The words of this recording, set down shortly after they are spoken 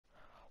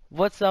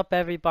What's up,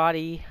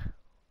 everybody?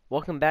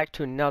 Welcome back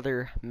to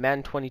another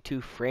Madden 22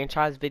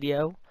 franchise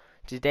video.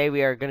 Today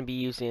we are going to be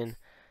using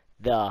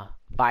the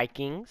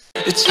Vikings.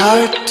 It's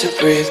hard to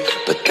breathe,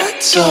 but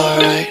that's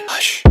alright.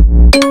 Hush.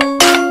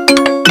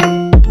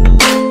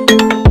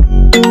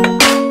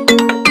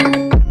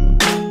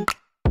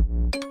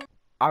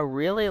 I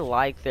really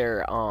like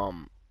their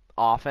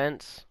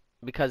offense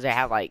because they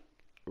have like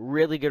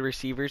really good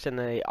receivers, and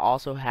they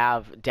also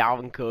have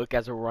Dalvin Cook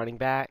as a running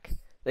back.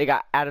 They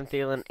got Adam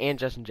Thielen and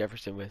Justin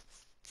Jefferson with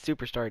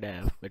superstar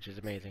dev, which is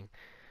amazing.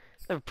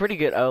 They have a pretty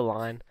good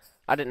O-line.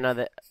 I didn't know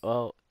that.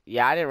 Well,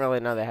 yeah, I didn't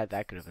really know they had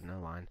that good of an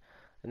O-line.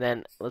 And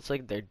then let's look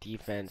at their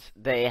defense.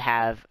 They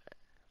have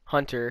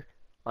Hunter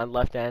on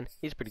left end.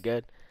 He's pretty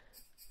good.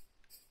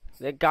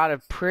 They got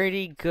a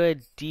pretty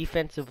good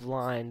defensive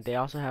line. They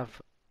also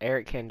have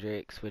Eric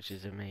Kendricks, which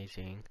is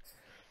amazing.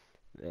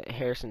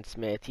 Harrison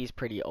Smith, he's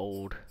pretty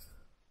old.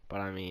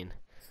 But I mean,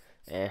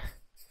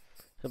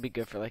 he'll be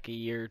good for like a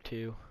year or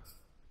two.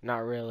 Not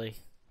really.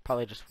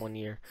 Probably just 1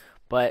 year.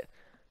 But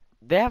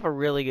they have a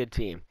really good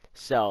team.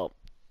 So,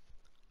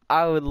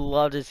 I would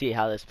love to see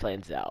how this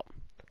plans out.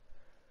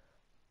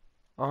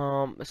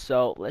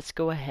 So let's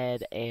go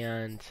ahead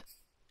and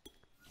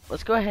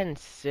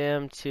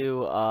sim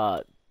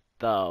to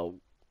the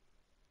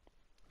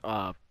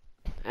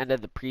end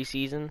of the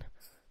preseason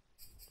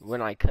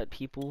when I cut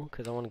people,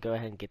 because I want to go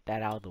ahead and get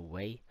that out of the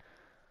way.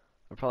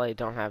 I probably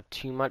don't have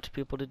too much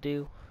people to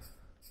do.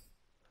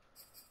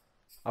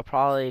 I'll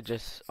probably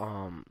just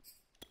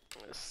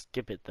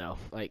skip it though.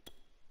 Like,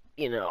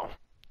 y'all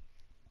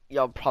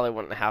probably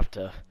wouldn't have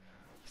to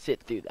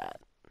sit through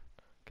that.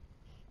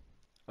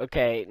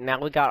 Okay, now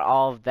we got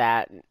all of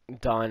that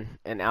done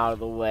and out of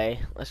the way.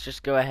 Let's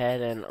just go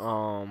ahead and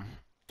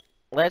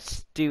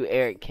let's do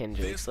Eric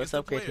Kendricks. Let's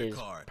upgrade his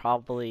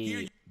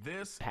probably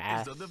pass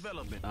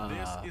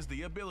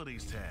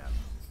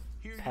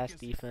pass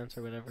defense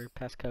or whatever,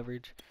 pass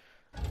coverage.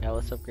 Yeah,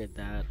 let's upgrade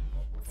that.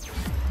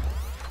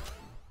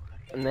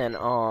 And then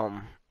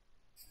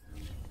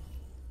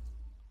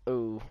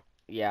ooh,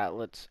 yeah,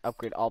 let's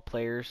upgrade all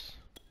players.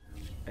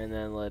 And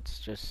then let's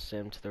just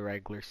sim to the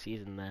regular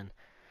season then.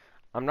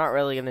 I'm not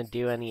really gonna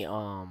do any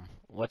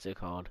what's it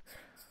called?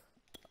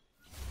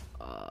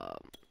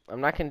 I'm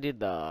not gonna do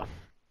the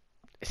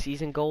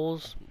season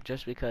goals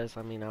just because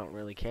I don't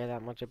really care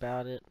that much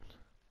about it.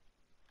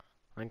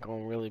 I'm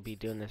gonna really be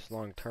doing this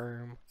long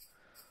term.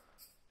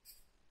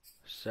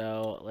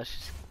 So let's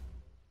just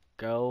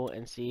go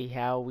and see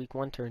how week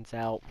 1 turns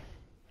out.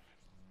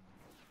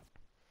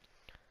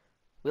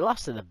 We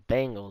lost to the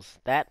Bengals.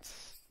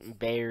 That's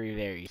very,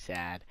 very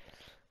sad.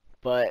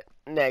 But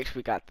next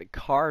we got the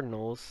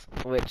Cardinals,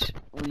 which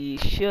we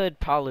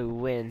should probably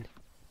win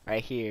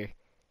right here.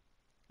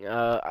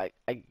 I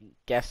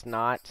guess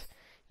not.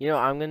 You know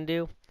what I'm gonna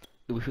do?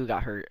 Ooh, who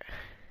got hurt?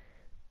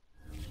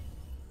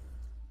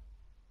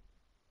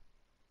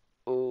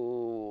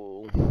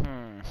 Ooh,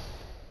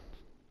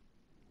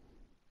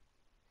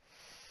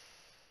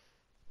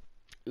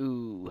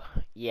 Ooh,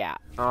 yeah.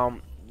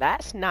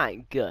 That's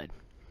not good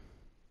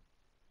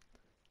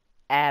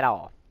at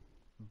all.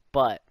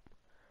 But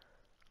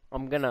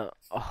I'm gonna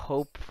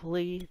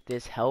hopefully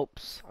this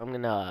helps. I'm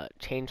gonna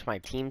change my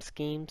team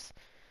schemes,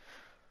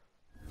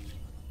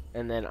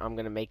 and then I'm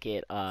gonna make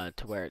it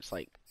to where it's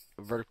like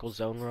vertical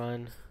zone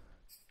run,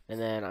 and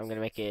then I'm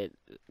gonna make it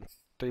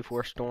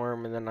 3-4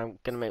 storm, and then I'm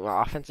gonna make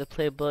my offensive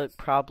playbook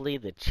probably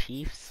the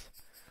Chiefs.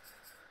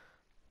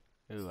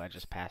 Ooh, I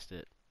just passed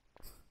it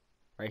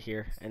right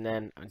here, and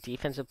then a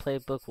defensive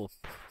playbook will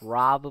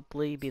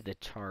probably be the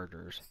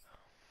Chargers,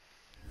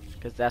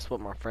 because that's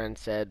what my friend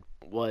said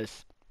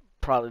was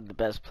probably the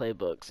best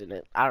playbooks in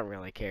it. I don't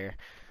really care.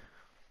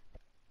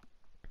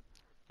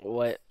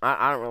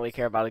 I don't really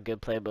care about a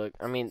good playbook.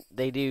 I mean,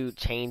 they do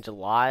change a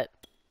lot.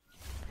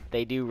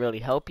 They do really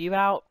help you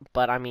out,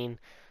 but I mean,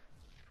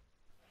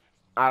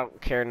 I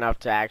don't care enough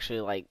to actually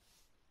like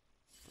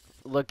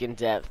look in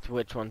depth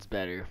which one's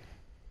better.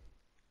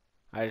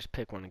 I just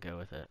pick one and go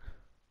with it.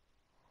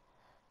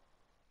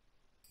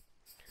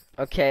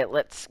 Okay,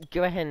 let's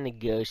go ahead and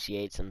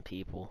negotiate some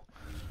people.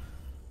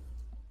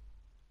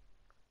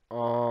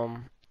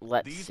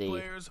 Let's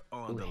see.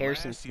 Ooh,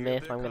 Harrison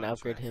Smith, I'm gonna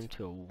upgrade him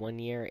to a 1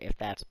 year if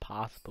that's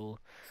possible.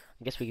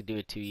 I guess we could do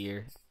a 2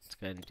 year. Let's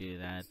go ahead and do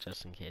that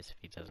just in case if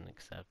he doesn't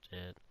accept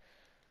it.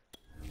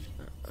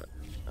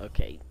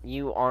 Okay,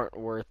 you aren't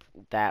worth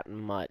that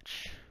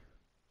much,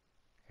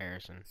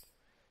 Harrison.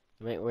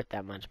 You ain't worth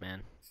that much,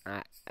 man.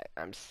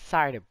 I'm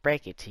sorry to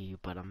break it to you,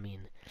 but I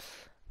mean,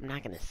 I'm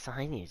not gonna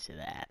sign you to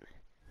that.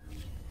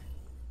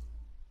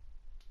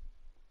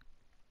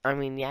 I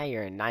mean, yeah,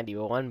 you're a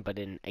 91, but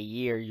in a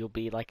year you'll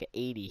be like an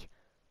 80.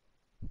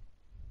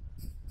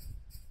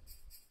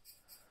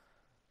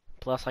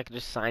 Plus, I could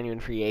just sign you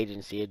in free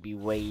agency. It'd be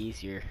way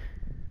easier.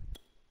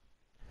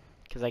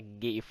 Because I can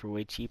get you for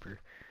way cheaper.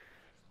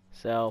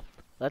 So,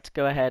 let's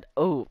go ahead.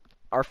 Oh,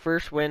 our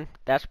first win.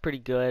 That's pretty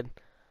good.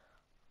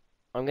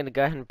 I'm going to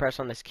go ahead and press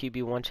on this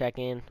QB1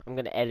 check-in. I'm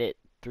going to edit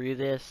through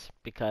this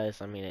because,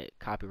 I mean, it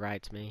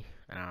copyrights me.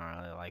 I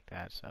don't really like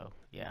that, so,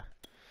 yeah.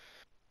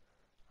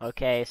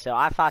 Okay, so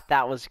I thought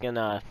that was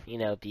gonna,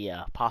 be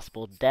a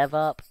possible dev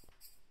up.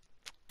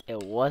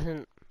 It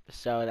wasn't,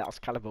 so that was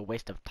kind of a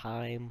waste of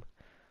time.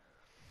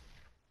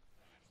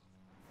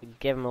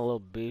 Give him a little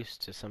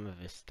boost to some of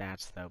his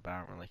stats though, but I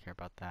don't really care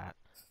about that.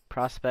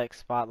 Prospect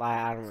spotlight,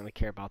 I don't really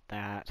care about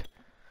that.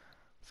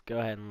 Let's go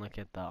ahead and look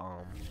at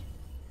I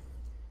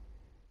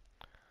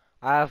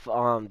have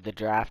the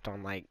draft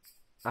on I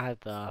have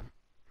the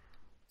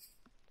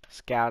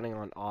scouting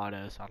on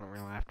auto, so I don't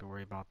really have to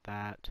worry about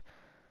that.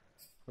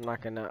 I'm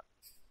not gonna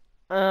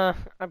I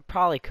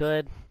probably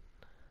could.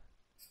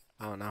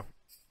 I don't know.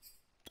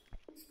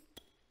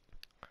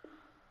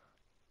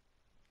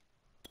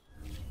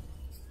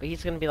 But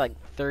he's gonna be like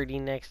 30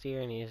 next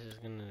year, and he's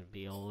just gonna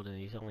be old, and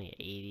he's only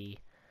 80.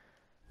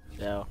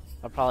 So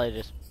I'll probably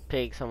just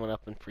pick someone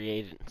up in free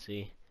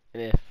agency,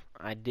 and if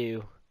I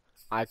do,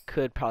 I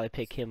could probably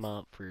pick him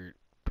up for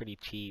pretty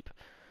cheap.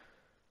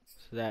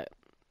 So that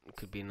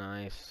could be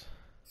nice.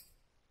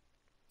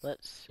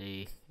 Let's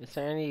see. Is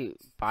there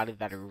anybody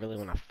that I really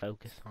want to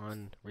focus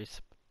on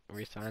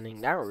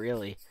resigning? Not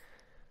really.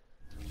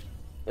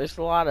 There's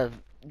a lot of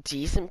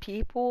decent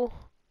people.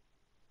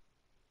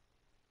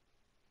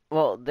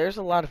 Well, there's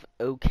a lot of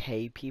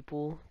okay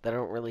people that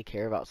don't really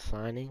care about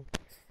signing.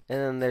 And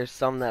then there's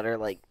some that are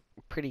like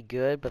pretty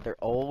good, but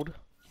they're old.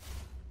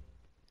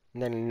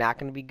 And they're not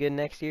going to be good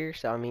next year.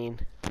 So, I mean,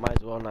 might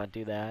as well not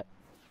do that.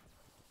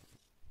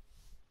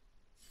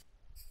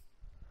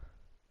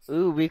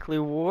 Ooh, weekly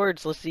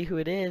rewards. Let's see who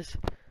it is.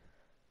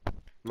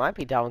 Might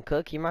be Dalvin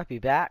Cook. He might be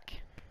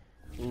back.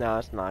 No,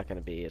 it's not going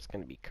to be. It's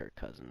going to be Kirk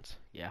Cousins.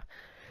 Yeah.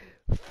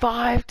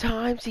 5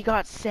 times he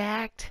got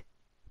sacked.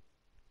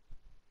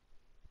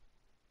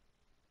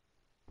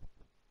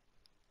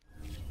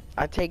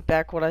 I take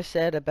back what I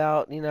said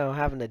about,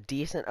 having a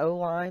decent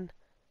O-line.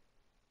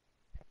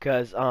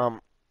 Because, I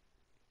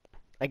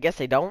guess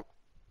they don't.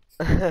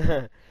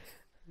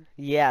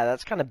 Yeah,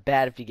 that's kind of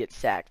bad if you get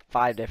sacked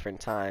 5 different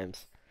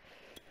times.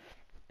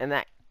 And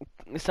that,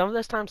 some of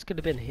those times could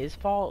have been his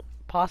fault,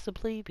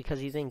 possibly, because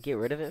he didn't get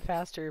rid of it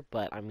faster.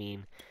 But, I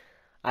mean,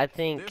 I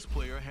think,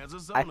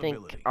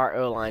 our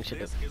O-line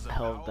should have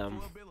held them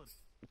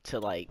to,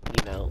 like,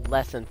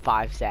 less than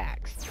 5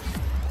 sacks.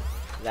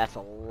 That's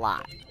a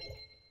lot.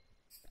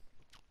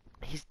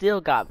 He still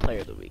got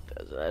Player of the Week,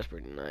 though, so that's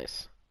pretty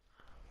nice.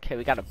 Okay,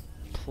 we got a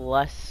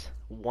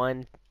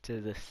 +1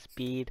 to the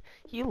speed.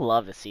 You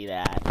love to see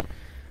that.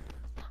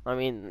 I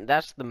mean,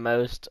 that's the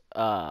most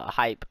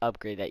hype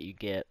upgrade that you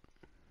get.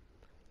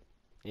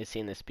 You've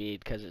seen the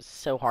speed, because it's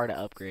so hard to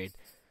upgrade.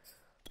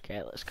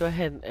 Okay, let's go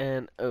ahead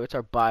and... Oh, it's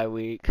our bye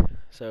week,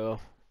 so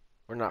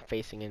we're not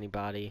facing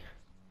anybody.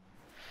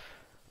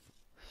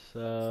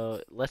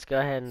 So, let's go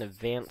ahead and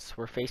advance.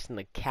 We're facing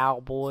the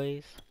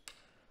Cowboys.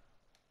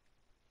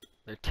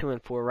 They're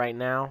 2-4 right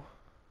now.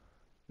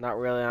 Not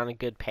really on a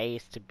good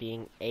pace to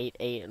being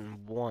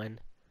 8-1.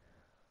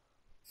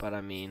 But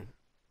I mean,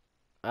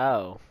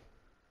 oh,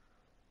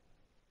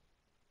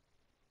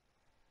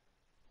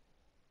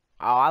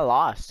 I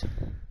lost.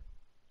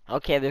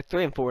 Okay, they're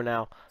 3-4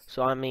 now.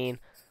 So I mean,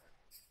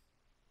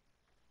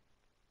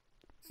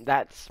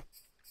 that's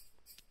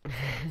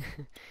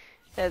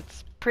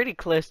that's pretty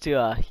close to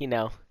a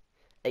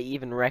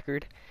even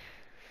record.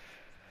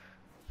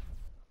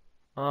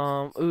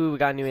 Ooh, we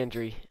got a new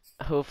injury.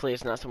 Hopefully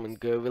it's not someone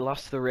good. We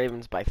lost to the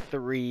Ravens by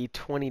 3,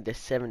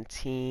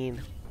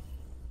 20-17.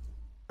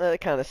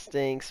 That kind of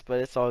stinks, but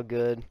it's all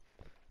good.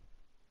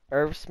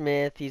 Irv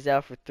Smith, he's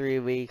out for 3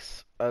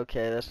 weeks.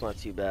 Okay, that's not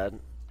too bad.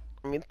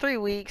 I mean, 3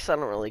 weeks, I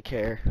don't really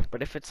care.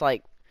 But if it's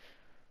like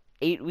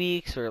 8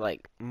 weeks or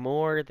like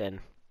more,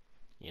 then,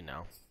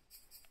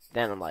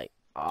 then I'm like,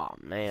 oh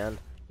man,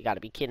 you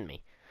gotta be kidding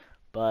me.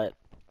 But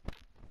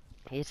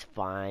he's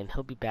fine.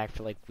 He'll be back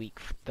for like week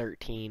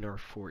 13 or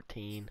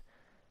 14.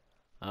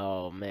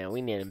 Oh man,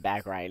 we need him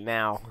back right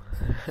now.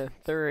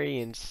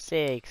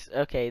 3-6.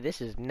 Okay,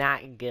 this is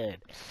not good.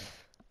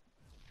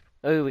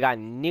 Oh, we got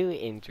a new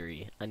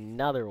injury.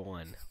 Another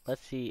one.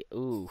 Let's see.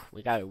 Ooh,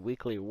 we got a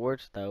weekly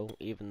awards though,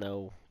 even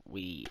though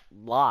we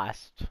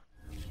lost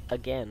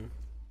again.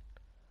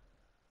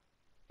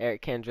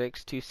 Eric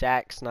Kendricks, 2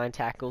 sacks, 9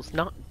 tackles.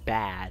 Not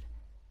bad.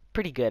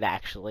 Pretty good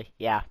actually.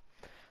 Yeah.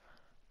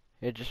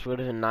 It just would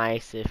have been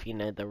nice if,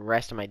 the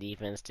rest of my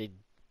defense did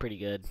pretty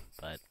good,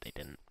 but they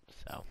didn't.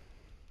 So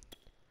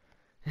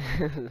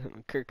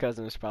Kirk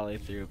Cousins probably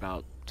threw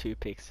about 2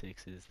 pick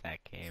sixes that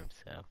game,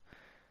 so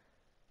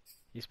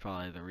he's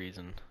probably the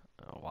reason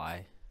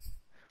why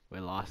we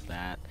lost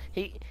that.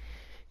 He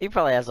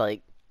probably has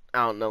like,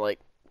 I don't know,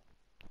 like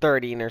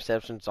 30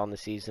 interceptions on the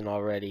season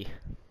already.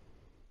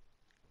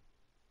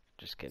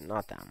 Just kidding,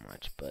 not that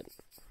much, but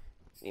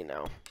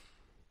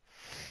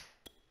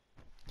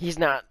he's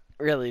not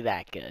really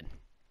that good.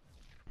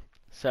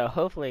 So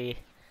hopefully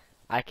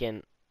I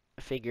can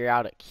figure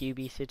out a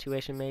QB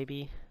situation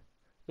maybe.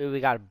 Ooh,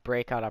 we got a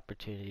breakout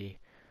opportunity.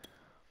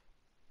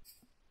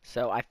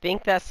 So I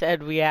think that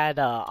said we had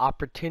an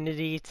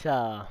opportunity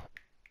to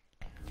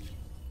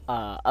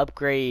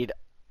upgrade,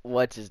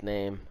 what's his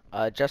name?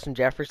 Justin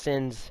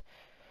Jefferson's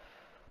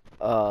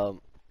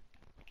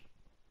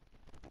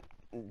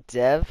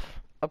dev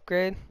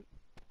upgrade,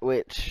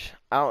 which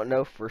I don't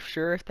know for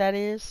sure if that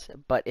is,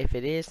 but if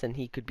it is, then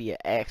he could be an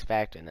X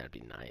factor, and that'd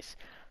be nice.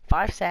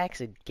 5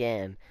 sacks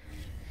again.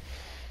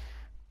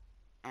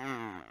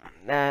 Mm,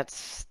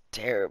 that's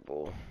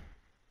terrible.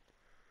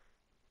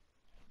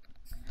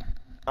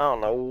 I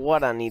don't know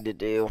what I need to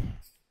do,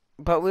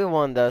 but we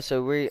won though,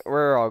 so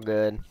we're all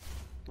good.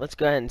 Let's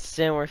go ahead and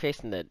send. We're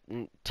facing the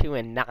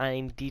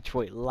 2-9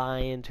 Detroit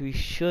Lions. We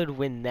should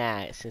win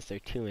that since they're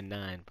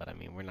 2-9, but I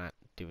mean we're not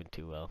doing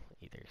too well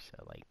either.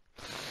 So like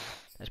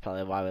that's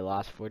probably why we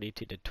lost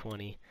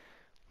 42-20.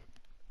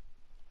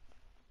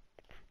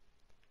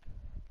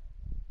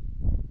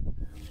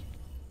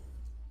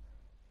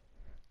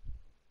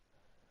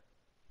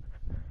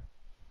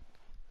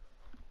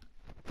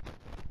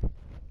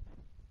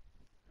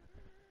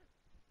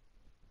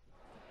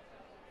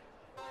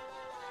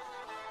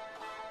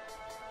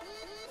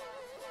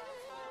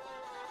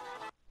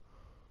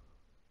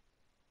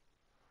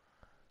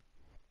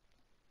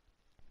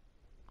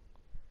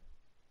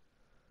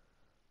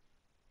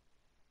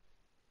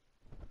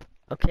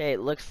 Okay, it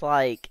looks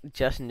like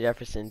Justin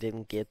Jefferson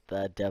didn't get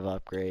the dev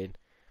upgrade,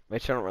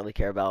 which I don't really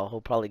care about.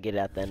 He'll probably get it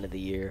at the end of the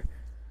year.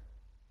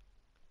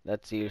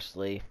 That's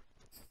usually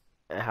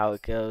how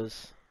it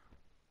goes.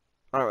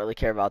 I don't really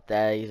care about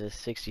that. He's a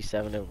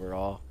 67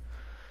 overall.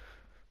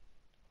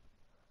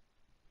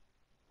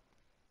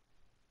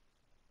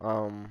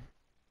 Um,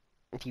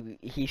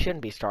 he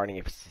shouldn't be starting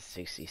if he's a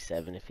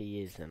 67. If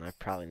he is, then I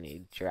probably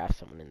need to draft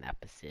someone in that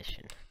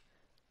position.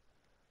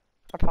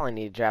 I probably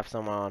need to draft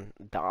someone on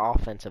the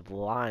offensive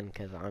line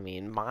because, I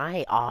mean,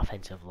 my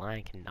offensive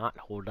line cannot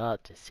hold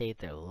up to save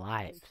their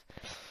lives.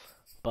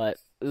 But,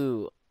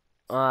 ooh,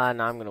 no, I'm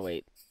going to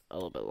wait a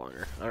little bit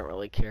longer. I don't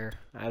really care.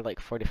 I have like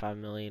 45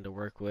 million to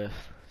work with,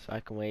 so I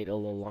can wait a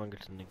little longer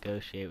to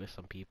negotiate with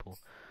some people.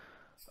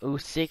 Ooh,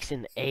 6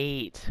 and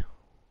 8.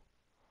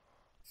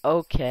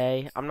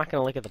 Okay, I'm not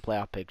going to look at the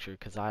playoff picture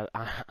because I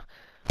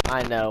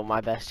know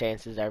my best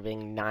chances are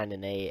being 9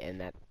 and 8, and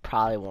that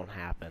probably won't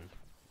happen.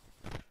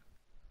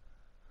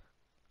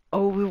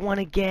 Oh, we won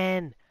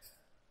again.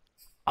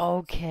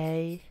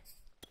 Okay.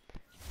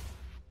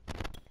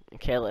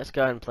 Okay, let's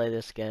go ahead and play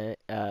this game.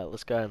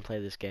 Let's go ahead and play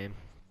this game.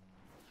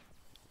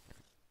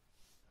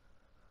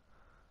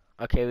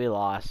 Okay, we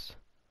lost.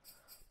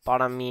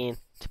 But I mean,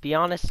 to be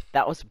honest,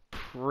 that was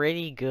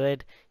pretty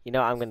good. You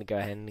know, I'm gonna go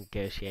ahead and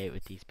negotiate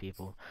with these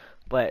people.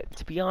 But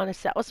to be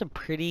honest, that was a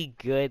pretty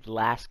good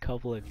last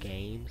couple of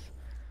games.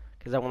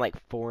 Because I won like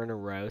 4 in a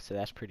row, so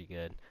that's pretty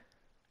good.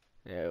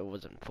 Yeah, it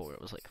wasn't 4,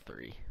 it was like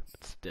 3.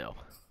 But still.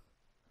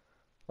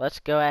 Let's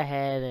go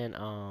ahead and,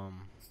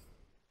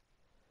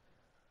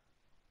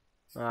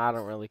 I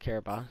don't really care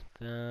about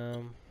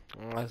them.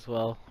 Might as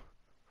well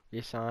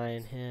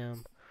resign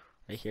him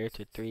right here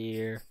to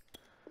 3-year.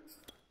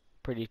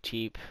 Pretty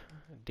cheap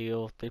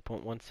deal,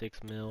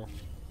 3.16 mil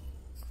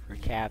for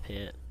cap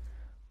hit.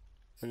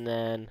 And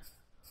then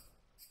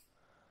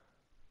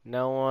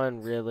no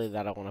one really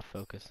that I want to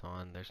focus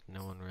on. There's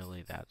no one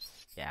really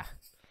that's, yeah.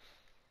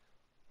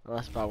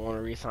 Unless if I want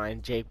to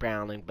resign Jake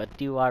Browning, but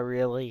do I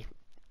really?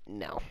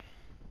 No.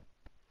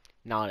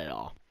 Not at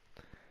all.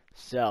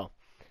 So,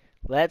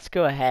 let's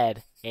go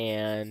ahead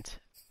and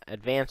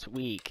advance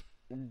week.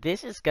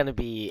 This is going to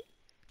be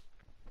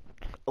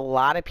a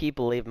lot of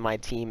people leaving my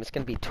team. It's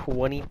going to be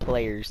 20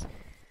 players.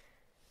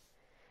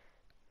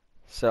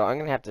 So I'm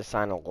going to have to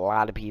sign a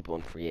lot of people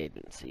in free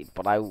agency.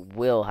 But I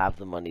will have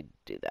the money to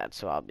do that,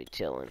 so I'll be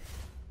chilling.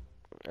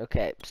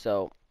 Okay,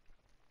 so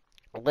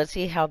let's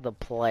see how the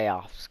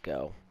playoffs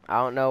go. I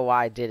don't know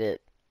why I did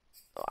it.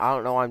 I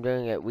don't know why I'm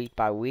doing it week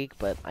by week,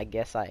 but I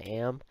guess I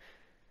am.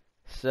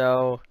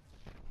 So,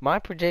 my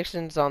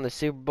predictions on the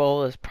Super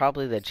Bowl is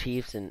probably the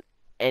Chiefs and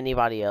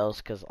anybody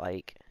else, because,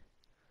 like,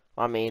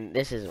 I mean,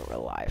 this isn't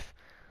real life.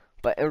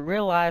 But in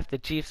real life, the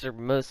Chiefs are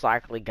most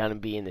likely going to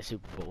be in the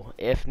Super Bowl,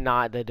 if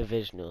not the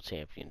divisional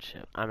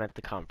championship. I'm at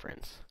the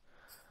conference.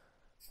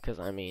 Because,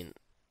 I mean,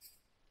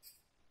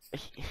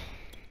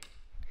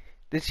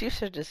 the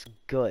Chiefs are just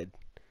good,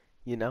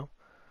 you know?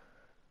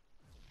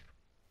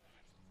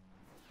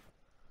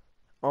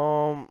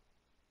 Okay,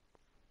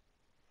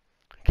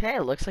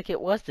 it looks like it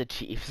was the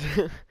Chiefs.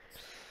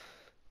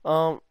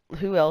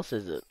 Who else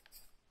is it?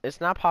 It's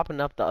not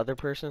popping up the other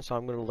person, so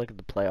I'm going to look at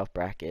the playoff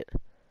bracket.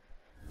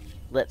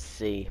 Let's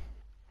see.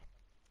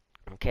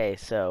 Okay,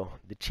 so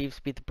the Chiefs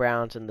beat the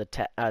Browns and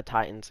the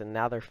Titans, and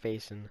now they're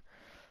facing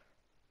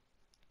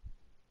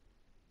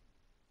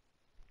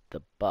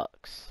the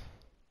Bucks.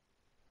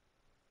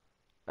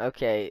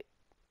 Okay.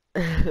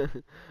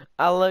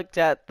 I looked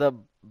at the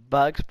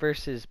Bucks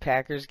versus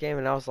Packers game,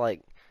 and I was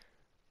like,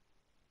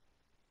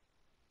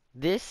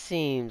 this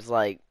seems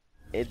like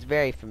it's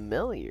very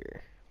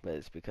familiar, but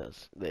it's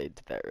because they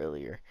did that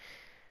earlier.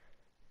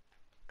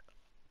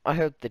 I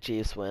hope the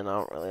Chiefs win. I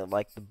don't really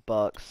like the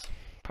Bucks.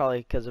 Probably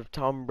because of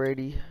Tom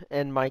Brady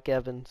and Mike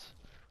Evans.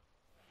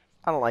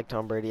 I don't like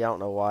Tom Brady. I don't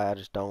know why. I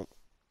just don't.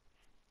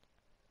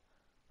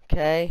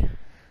 Okay.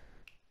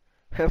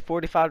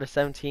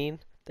 45-17.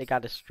 They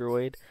got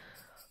destroyed.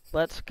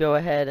 Let's go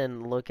ahead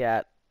and look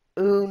at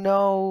Ooh,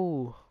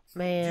 no.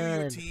 Do your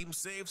Man. team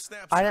save I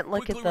snapshot. didn't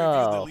look at Quickly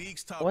review the the...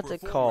 league's top What's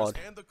it performers called?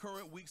 and the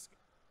current week's.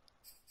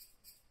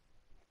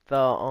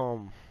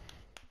 The,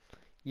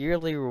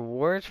 yearly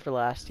rewards for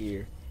last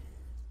year.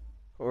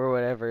 Or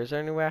whatever. Is there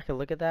any way I can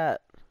look at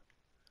that?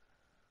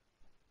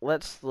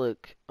 Let's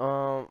look.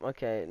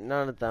 Okay.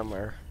 None of them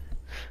are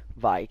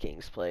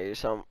Vikings players,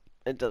 so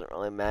it doesn't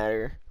really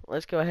matter.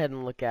 Let's go ahead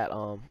and look at,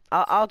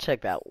 I'll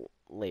check that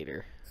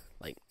later.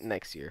 Like,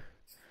 next year.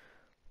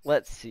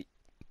 Let's see.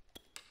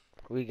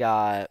 We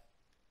got...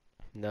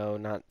 No,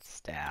 not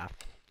staff.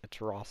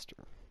 It's roster.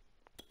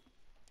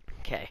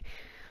 Okay.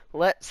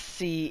 Let's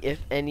see if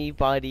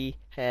anybody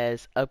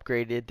has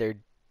upgraded their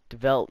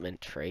development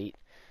trait.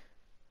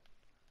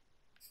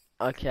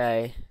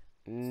 Okay.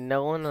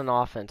 No one on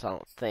offense, I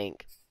don't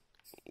think.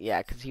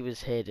 Yeah, because he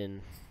was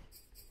hidden.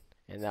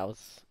 And that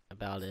was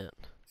about it.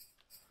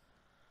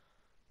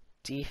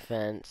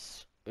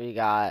 Defense. We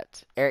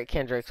got Eric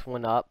Kendricks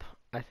went up,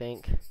 I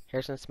think.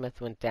 Harrison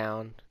Smith went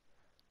down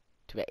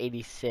to about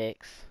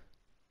 86.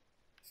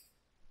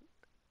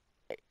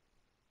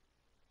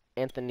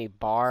 Anthony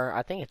Barr.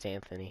 I think it's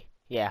Anthony.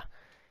 Yeah.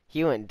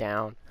 He went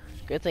down.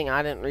 Good thing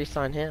I didn't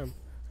re-sign him.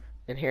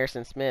 And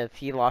Harrison Smith,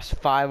 he lost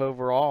 5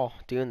 overall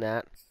doing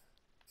that.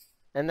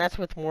 And that's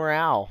with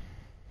morale.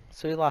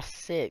 So he lost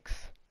 6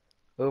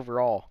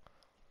 overall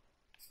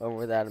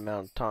over that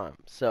amount of time.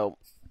 So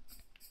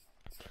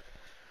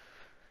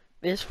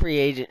this free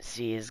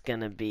agency is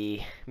going to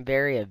be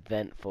very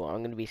eventful. I'm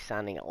going to be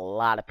signing a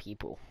lot of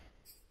people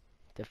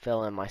to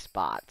fill in my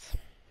spots.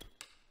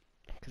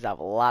 Because I have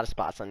a lot of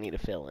spots I need to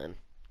fill in.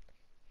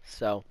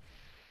 So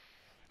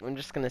I'm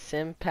just going to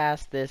sim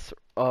past this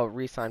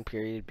re-sign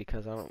period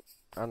because I'm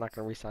not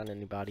going to re-sign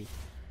anybody.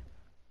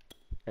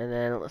 And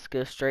then let's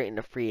go straight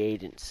into free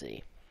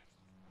agency.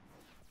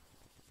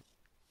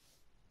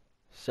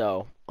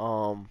 So,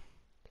 I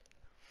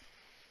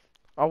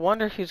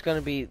wonder who's going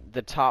to be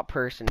the top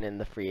person in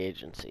the free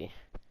agency.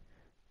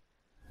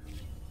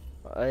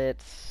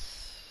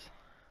 It's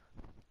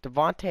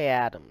Devontae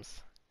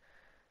Adams.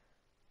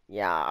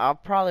 Yeah, I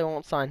probably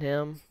won't sign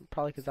him.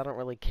 Probably because I don't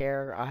really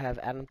care. I have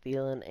Adam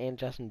Thielen and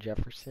Justin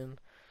Jefferson.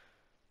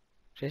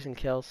 Jason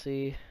Kels,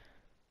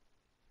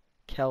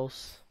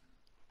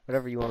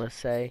 whatever you want to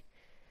say.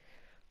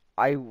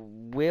 I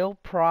will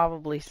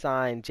probably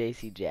sign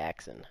J.C.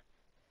 Jackson.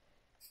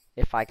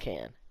 If I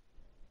can.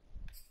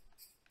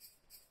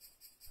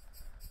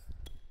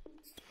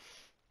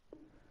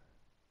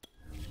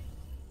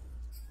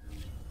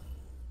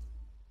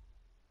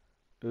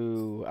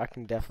 Ooh, I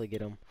can definitely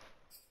get him.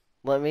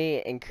 Let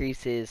me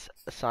increase his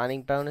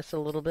signing bonus a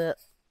little bit.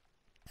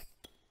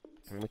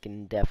 And we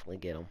can definitely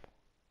get him.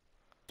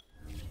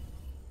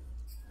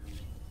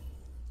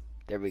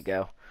 There we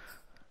go.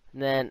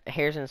 And then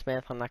Harrison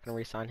Smith, I'm not going to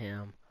re-sign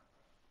him.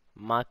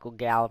 Michael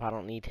Gallup, I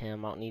don't need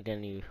him. I don't need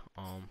any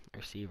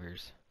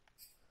receivers.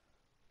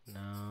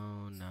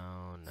 No,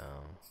 no,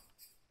 no.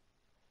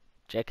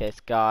 J.K.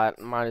 Scott,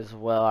 might as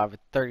well. I have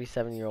a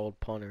 37-year-old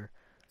punter.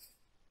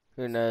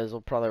 Who knows,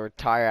 will probably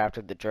retire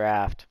after the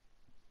draft.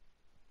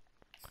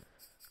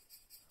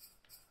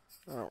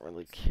 I don't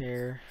really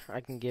care.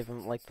 I can give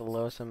him like the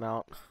lowest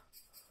amount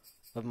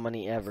of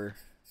money ever.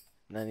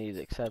 And then he'd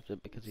accept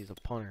it because he's a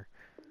punter.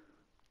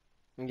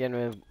 I'm getting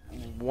him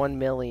 $1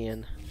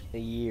 million a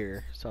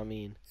year. So I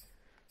mean,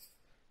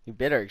 you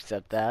better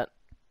accept that.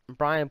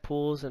 Brian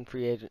Poole's in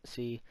free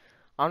agency.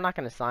 I'm not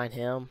gonna sign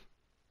him,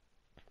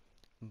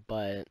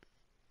 but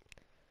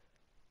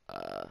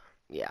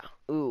yeah.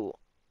 Ooh,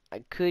 I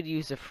could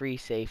use a free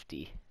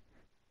safety,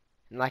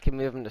 and I can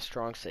move him to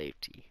strong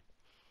safety.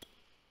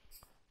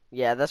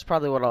 Yeah, that's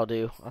probably what I'll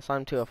do. I'll sign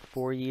him to a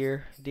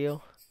 4-year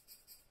deal.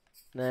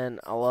 Then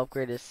I'll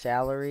upgrade his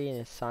salary and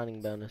his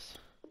signing bonus.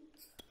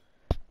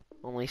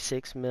 Only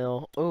 6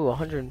 mil. Ooh,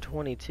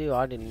 122.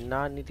 I did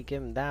not need to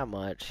give him that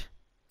much.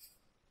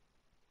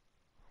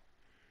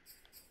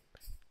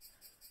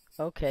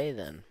 Okay,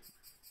 then.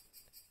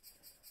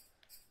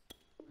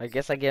 I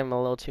guess I gave him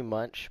a little too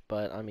much,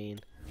 but I mean,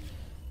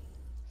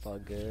 it's all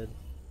good.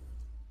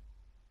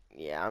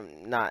 Yeah,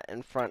 I'm not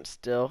in front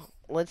still.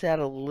 Let's add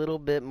a little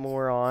bit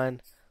more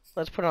on.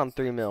 Let's put on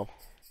 3 mil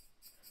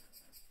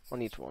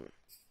on each one.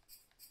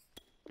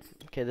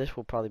 Okay, this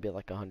will probably be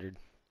like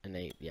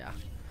 108. Yeah.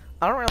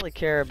 I don't really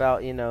care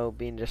about, you know,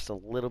 being just a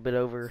little bit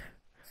over.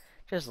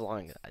 Just as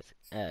long as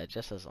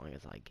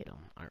I get them.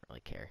 I don't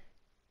really care.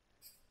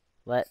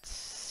 Let's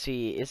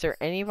see. Is there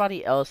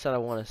anybody else that I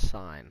want to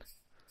sign?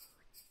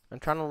 I'm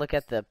trying to look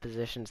at the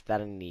positions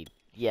that I need.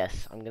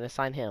 Yes, I'm going to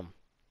sign him.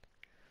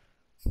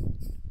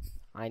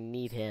 I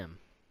need him.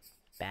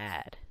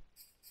 Bad.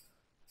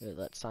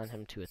 Let's sign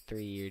him to a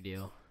 3-year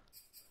deal.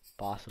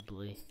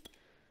 Possibly.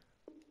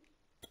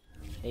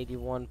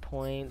 81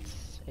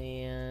 points.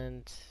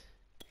 And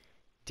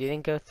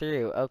didn't go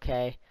through.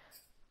 Okay.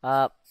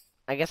 I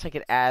guess I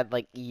could add,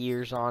 like,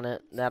 years on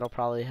it. That'll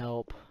probably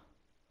help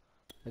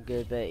a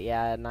good bit.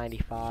 Yeah,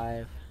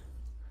 95.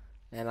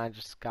 And I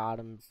just got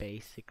him,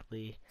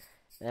 basically.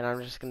 And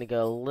I'm just going to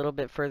go a little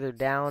bit further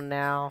down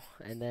now,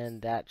 and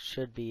then that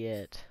should be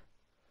it.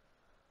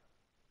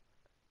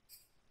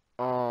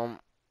 Um,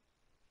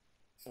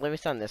 let me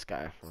sign this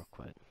guy real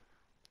quick,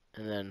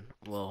 and then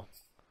we'll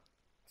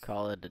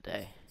call it a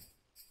day.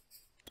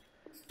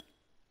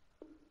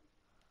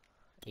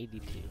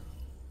 82.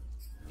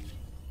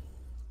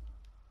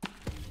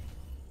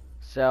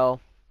 So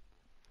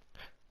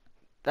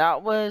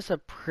that was a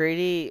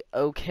pretty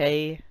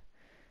okay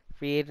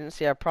free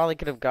agency. I probably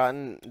could have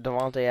gotten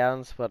Devontae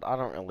Adams, but I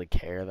don't really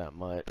care that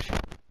much.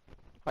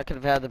 I could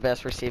have had the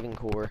best receiving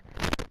core,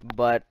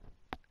 but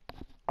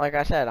like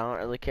I said, I don't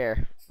really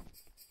care.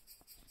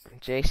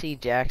 J.C.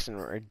 Jackson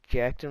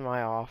rejected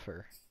my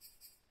offer.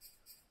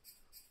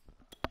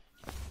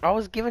 I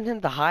was giving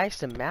him the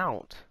highest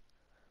amount.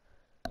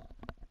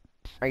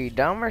 Are you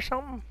dumb or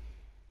something?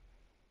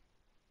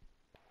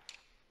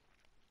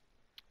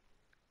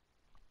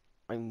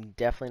 I'm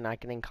definitely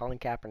not getting Colin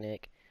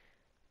Kaepernick.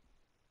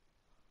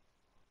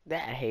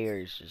 That hair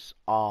is just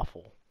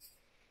awful.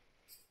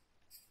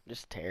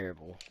 Just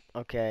terrible.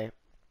 Okay,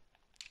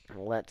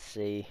 let's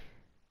see.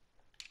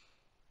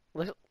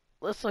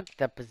 Let's look at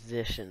the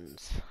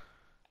positions.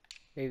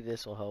 Maybe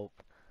this will help.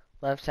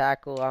 Left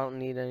tackle, I don't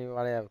need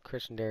anybody. I have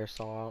Christian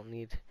Darrisaw. I don't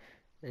need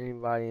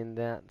anybody in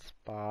that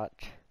spot.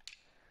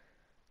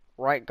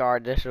 Right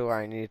guard, this is where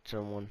I need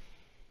someone.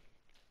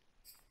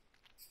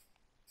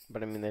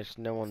 But I mean, there's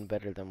no one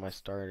better than my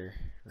starter,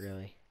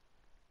 really.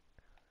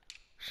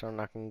 So I'm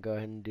not gonna go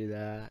ahead and do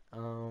that.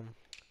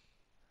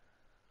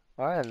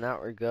 Other than that,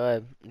 we're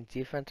good.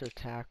 Defensive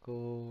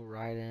tackle,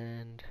 right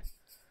end.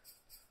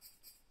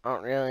 I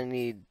don't really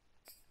need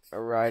a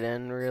right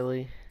end,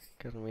 really.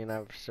 Because, I mean, I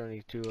have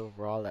 72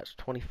 overall. That's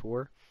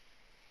 24.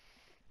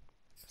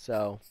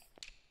 So,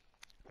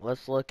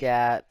 let's look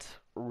at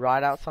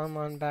right outside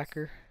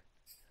linebacker.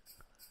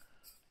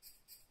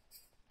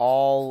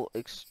 All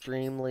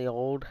extremely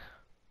old.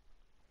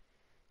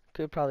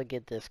 Could probably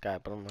get this guy,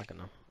 but I'm not going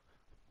to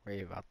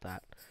worry about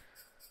that.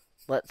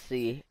 Let's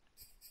see.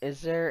 Is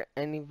there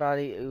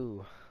anybody...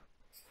 Ooh.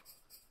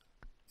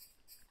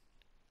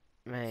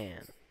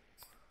 Man.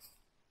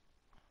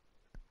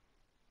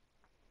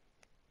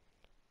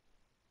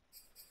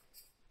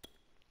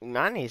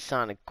 I need to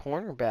sign a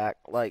cornerback.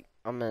 Like,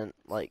 I mean,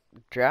 like,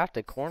 draft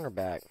a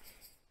cornerback.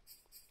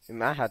 We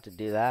might have to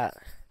do that.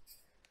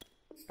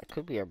 That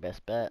could be our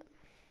best bet.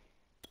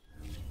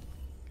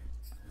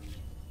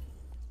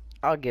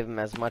 I'll give him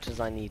as much as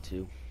I need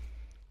to.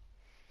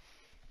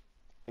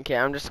 Okay,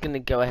 I'm just going to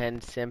go ahead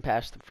and sim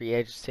past the free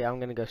agency. I'm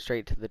going to go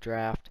straight to the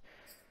draft.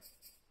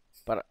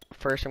 But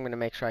first, I'm going to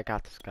make sure I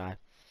got this guy.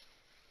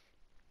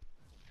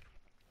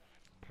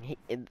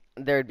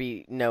 There'd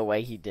be no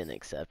way he didn't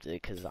accept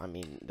it, because, I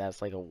mean,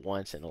 that's like a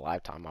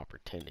once-in-a-lifetime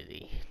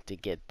opportunity to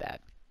get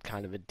that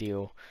kind of a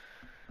deal.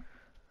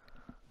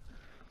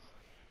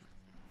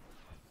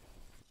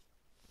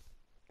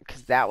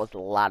 Because that was a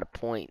lot of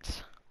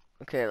points.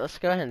 Okay, let's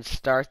go ahead and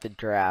start the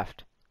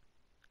draft.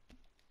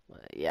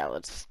 Yeah,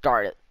 let's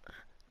start it.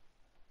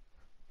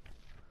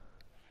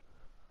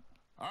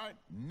 All right,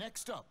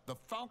 next up, the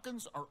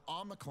Falcons are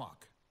on the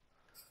clock.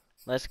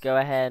 Let's go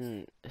ahead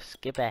and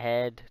skip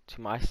ahead to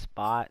my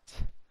spot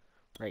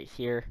right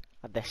here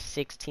at the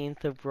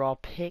 16th overall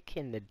pick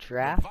in the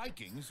draft. The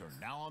Vikings are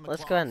now on the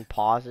Let's clock. go ahead and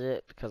pause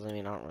it, because, I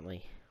mean, I don't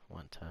really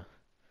want to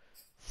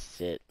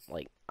sit,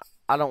 like,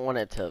 I don't want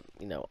it to,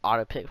 you know,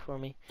 auto pick for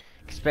me,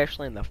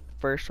 especially in the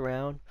first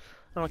round.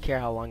 I don't care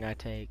how long I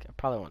take. I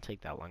probably won't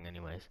take that long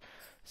anyways.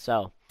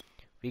 So,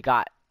 we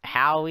got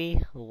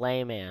Howie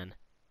Layman.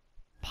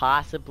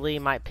 Possibly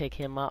might pick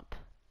him up.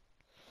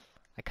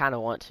 I kind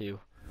of want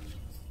to.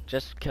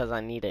 Just because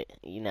I need it.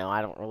 You know,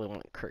 I don't really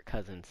want Kirk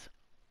Cousins.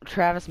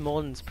 Travis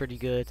Molden's pretty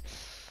good.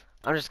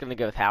 I'm just going to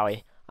go with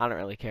Howie. I don't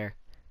really care.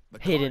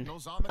 Hayden,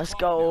 let's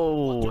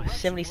go.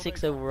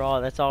 76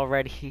 overall. That's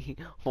already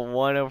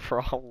one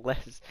overall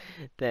less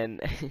than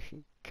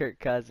Kirk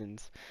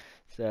Cousins.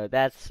 So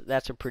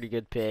that's a pretty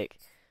good pick.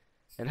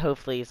 And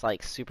hopefully he's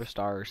like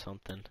superstar or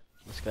something.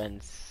 Let's go ahead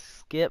and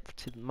skip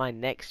to my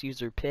next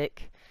user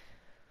pick.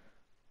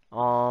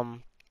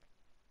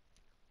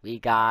 We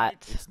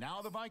got It's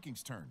now the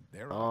Vikings' turn.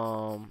 They're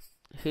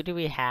who do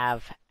we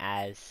have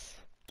as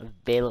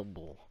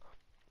available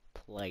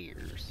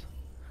players?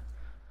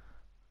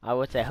 I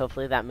would say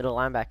hopefully that middle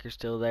linebacker's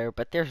still there,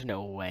 but there's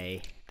no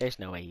way. There's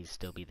no way he'd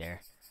still be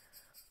there.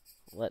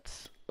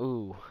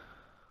 Ooh.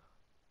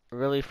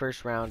 Early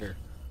first rounder.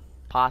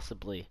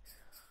 Possibly.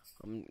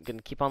 I'm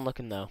gonna keep on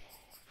looking though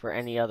for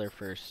any other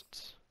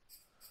firsts.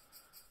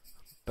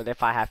 But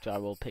if I have to, I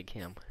will pick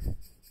him.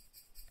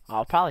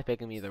 I'll probably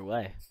pick him either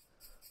way.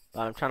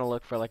 But I'm trying to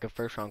look for like a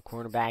first round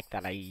cornerback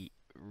that I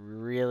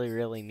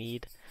really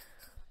need.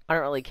 I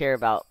don't really care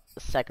about a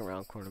second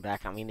round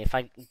cornerback. I mean, if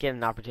I get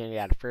an opportunity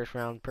at a first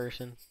round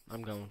person,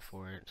 I'm going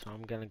for it. So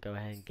I'm gonna go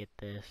ahead and get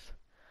this.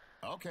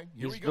 okay.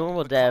 He's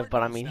normal dev,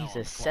 but I mean he's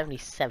a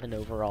 77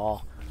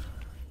 overall.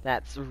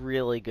 That's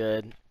really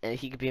good, and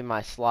he could be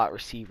my slot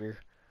receiver.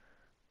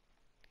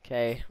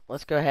 Okay,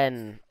 let's go ahead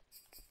and,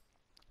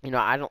 you know,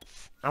 I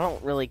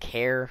don't really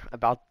care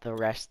about the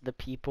rest of the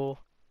people,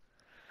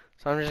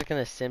 so I'm just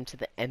gonna sim to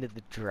the end of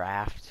the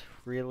draft.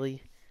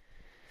 Really,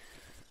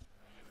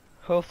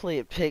 Hopefully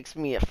it picks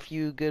me a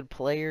few good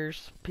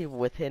players, people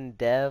with hidden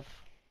dev.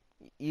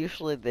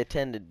 Usually they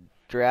tend to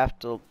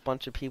draft a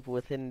bunch of people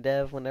with hidden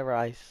dev whenever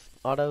I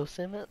auto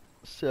sim it.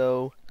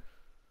 So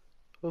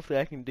hopefully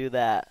I can do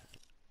that.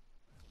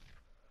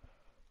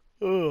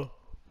 Oh,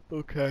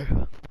 okay.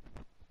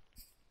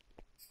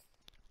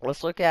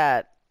 Let's look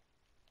at.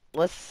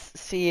 Let's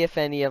see if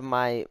any of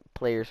my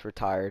players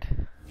retired.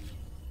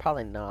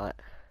 Probably not.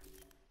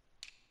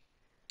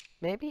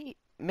 Maybe.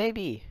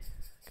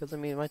 Because, I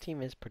mean, my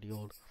team is pretty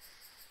old.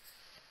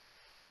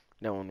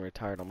 No one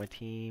retired on my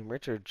team.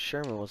 Richard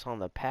Sherman was on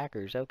the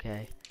Packers.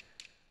 Okay.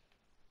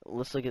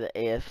 Let's look at the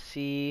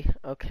AFC.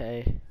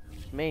 Okay.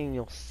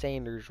 Emmanuel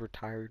Sanders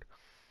retired.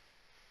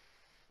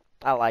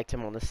 I liked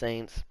him on the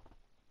Saints.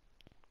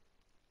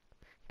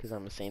 Because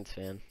I'm a Saints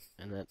fan.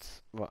 And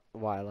that's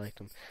why I liked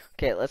him.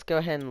 Okay, let's go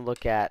ahead and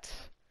look at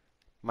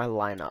my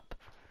lineup.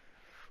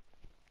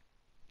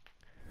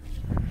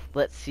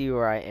 Let's see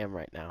where I am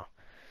right now.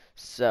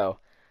 So,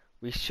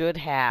 we should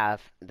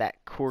have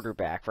that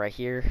quarterback right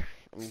here.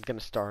 I'm going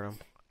to start him.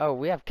 Oh,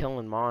 we have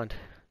Kellen Mond.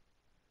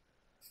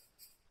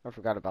 I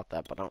forgot about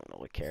that, but I don't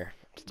really care.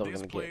 I'm still going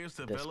to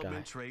get this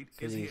guy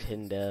because he's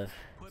hidden dev.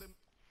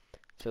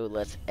 So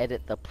let's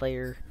edit the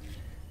player.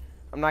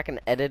 I'm not going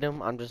to edit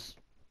him. I'm just...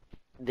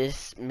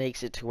 This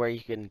makes it to where you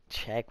can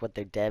check what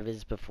their dev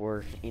is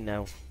before, you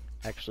know,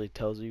 actually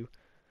tells you.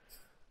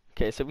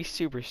 Okay, so he's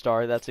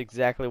Superstar. That's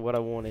exactly what I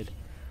wanted.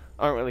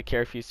 I don't really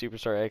care if he's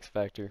Superstar or X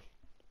Factor.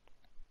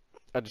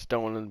 I just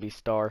don't want him to be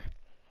Star.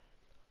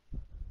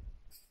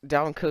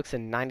 Dalvin Cook's a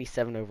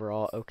 97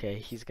 overall. Okay,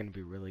 he's going to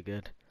be really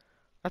good.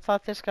 I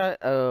thought this guy...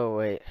 Oh,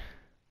 wait.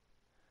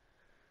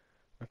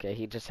 Okay,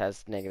 he just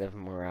has negative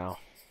morale.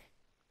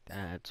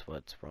 That's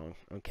what's wrong.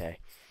 Okay.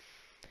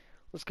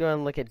 Let's go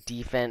and look at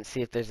defense,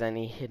 see if there's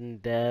any hidden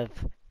dev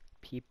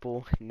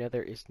people. No,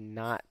 there is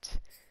not.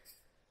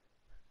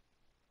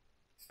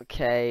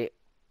 Okay.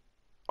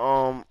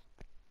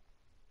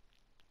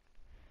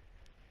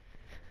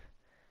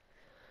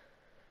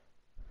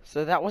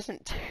 So that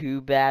wasn't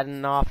too bad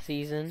in off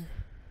season.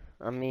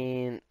 I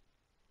mean,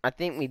 I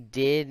think we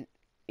did.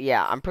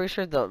 Yeah, I'm pretty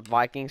sure the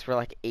Vikings were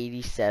like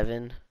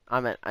 87.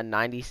 I'm at a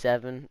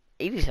 97.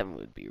 87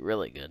 would be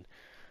really good.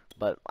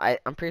 But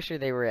I'm pretty sure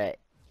they were at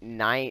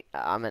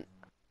I'm at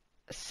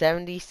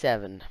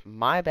 77.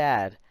 My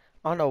bad.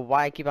 I don't know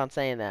why I keep on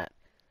saying that.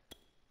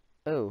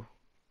 Oh,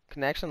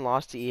 connection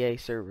lost to EA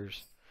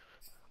servers.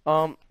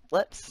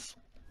 Let's.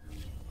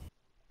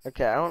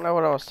 Okay, I don't know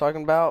what I was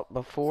talking about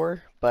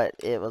before, but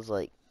it was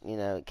like, you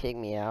know, it kicked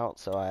me out,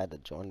 so I had to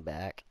join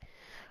back.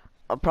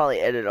 I'll probably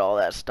edit all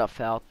that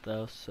stuff out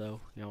though, so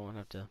you won't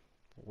have to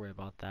worry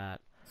about that.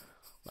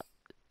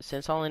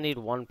 Since I only need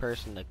one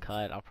person to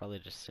cut, I'll probably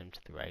just sim to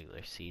the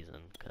regular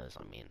season, because,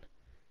 I mean,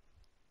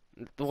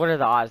 what are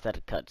the odds that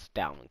it cuts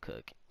Dalvin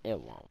Cook? It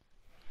won't.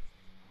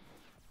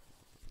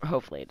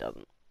 Hopefully it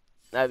doesn't.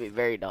 That'd be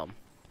very dumb.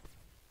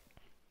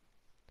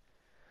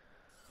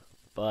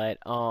 But,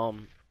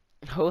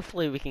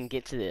 hopefully we can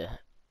get to the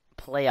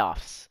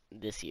playoffs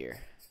this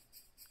year.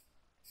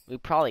 We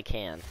probably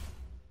can.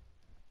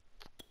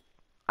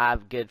 I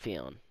have a good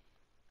feeling.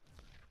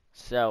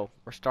 So,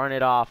 we're starting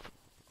it off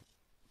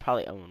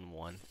probably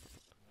 0-1.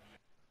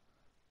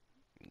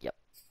 Yep.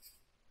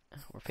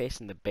 We're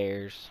facing the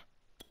Bears.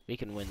 We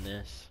can win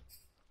this.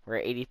 We're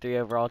at 83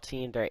 overall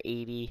team. They're at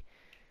 80.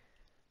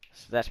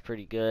 So that's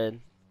pretty good.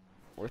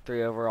 We're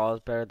 3 overall is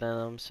better than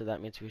them, so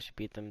that means we should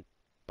beat them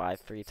by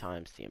 3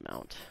 times the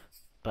amount.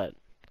 But,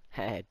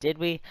 did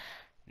we?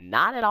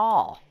 Not at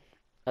all.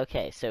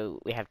 Okay, so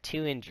we have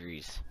 2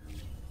 injuries.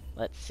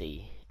 Let's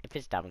see. If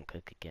it's Dalvin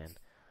Cook again.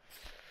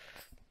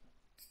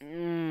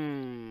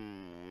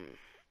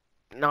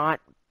 Not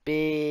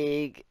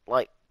big,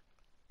 like,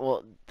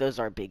 well, those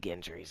aren't big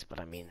injuries, but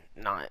I mean,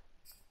 not,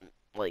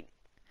 like,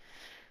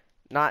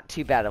 not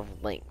too bad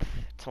of length.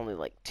 It's only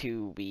like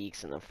 2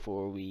 weeks and then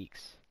 4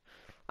 weeks.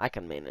 I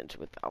can manage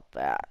without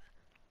that.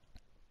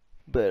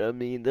 But, I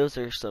mean, those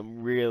are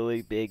some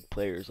really big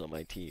players on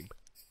my team.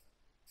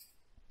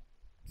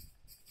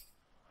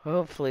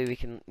 Hopefully we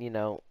can, you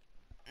know,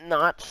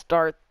 not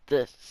start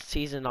the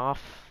season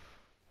off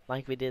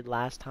like we did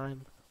last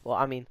time. Well,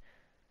 I mean,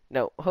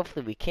 no,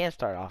 hopefully we can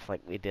start off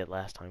like we did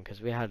last time,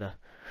 because we had a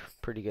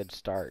pretty good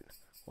start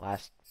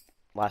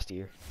last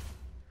year.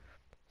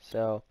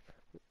 So,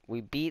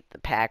 we beat the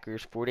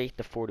Packers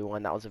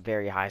 48-41. That was a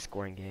very high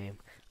scoring game.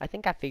 I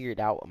think I figured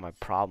out what my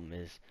problem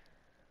is.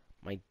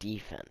 My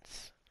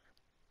defense.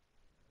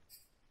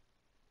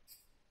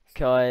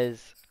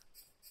 Because,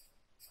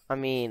 I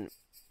mean,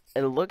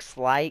 it looks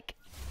like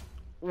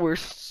we're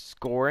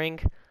scoring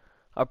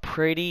a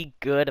pretty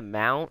good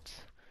amount.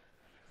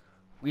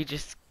 We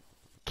just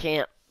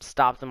can't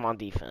stop them on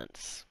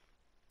defense.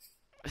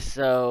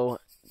 So,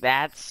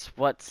 that's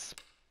what's,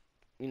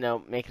 you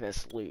know, making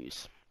us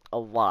lose a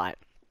lot.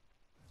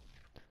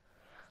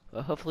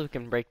 Well, hopefully we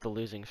can break the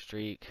losing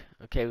streak.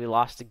 Okay, we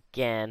lost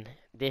again.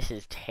 This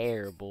is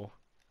terrible.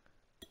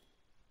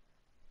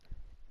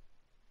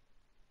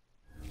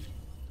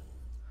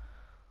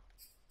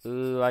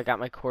 Ooh, I got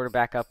my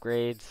quarterback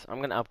upgrades.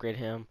 I'm gonna upgrade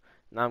him.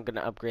 Now I'm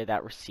gonna upgrade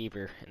that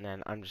receiver, and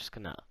then I'm just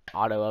gonna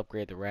auto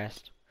upgrade the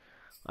rest.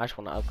 I just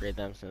want to upgrade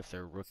them since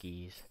they're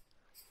rookies.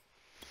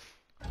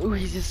 Ooh,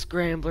 he's a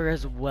scrambler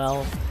as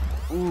well.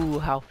 Ooh,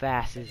 how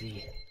fast is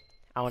he?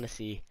 I want to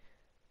see.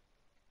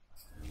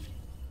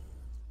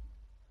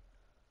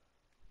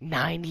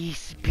 90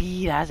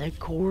 speed as a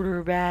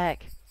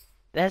quarterback.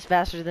 That's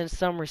faster than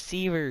some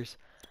receivers.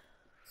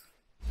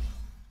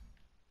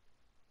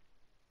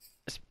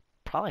 It's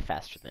probably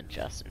faster than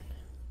Justin.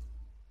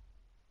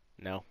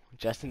 No,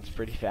 Justin's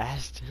pretty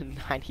fast.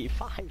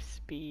 95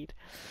 speed.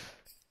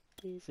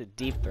 He's a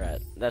deep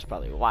threat. That's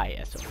probably why he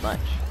has so much.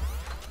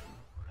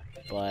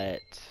 But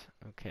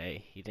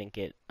okay, he didn't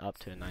get up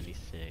to a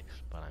 96.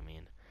 But I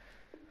mean,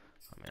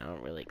 I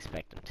don't really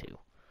expect him to.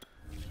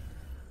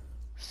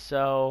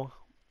 So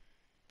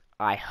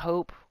I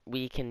hope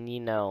we can,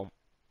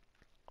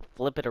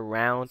 flip it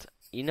around.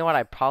 You know what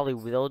I probably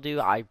will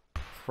do? I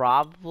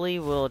probably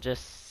will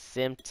just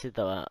sim to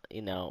the,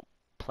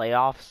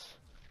 playoffs.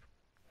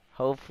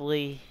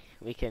 Hopefully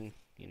we can,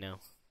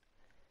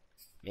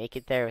 make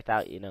it there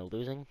without,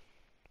 losing.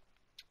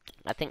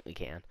 I think we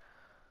can.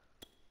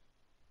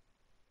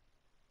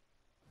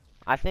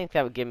 I think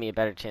that would give me a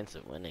better chance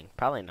of winning.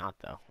 Probably not,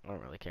 though. I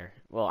don't really care.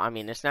 Well, I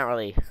mean, it's not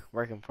really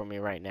working for me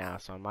right now,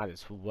 so I might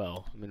as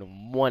well. I mean,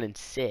 I'm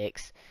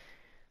 1-6.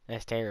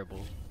 That's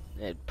terrible.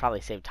 It'd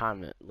probably save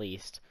time at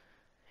least.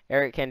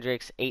 Eric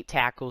Kendricks, 8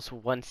 tackles,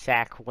 1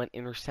 sack, 1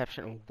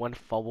 interception, and 1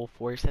 fumble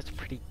force. That's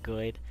pretty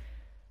good.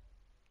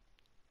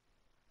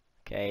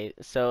 Okay,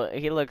 so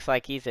he looks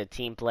like he's a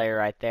team player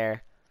right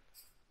there.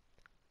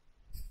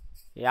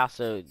 He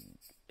also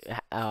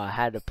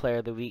had a player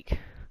of the week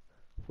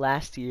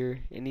last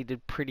year, and he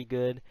did pretty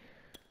good.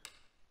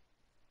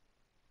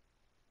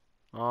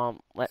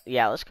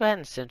 Let's go ahead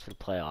and sim to the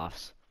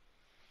playoffs.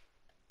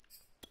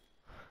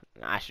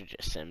 I should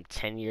just sim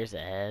 10 years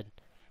ahead.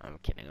 I'm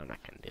kidding, I'm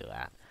not gonna do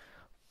that.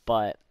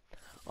 But,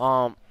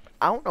 I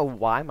don't know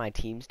why my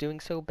team's doing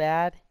so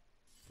bad.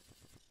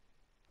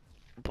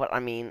 But, I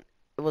mean,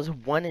 it was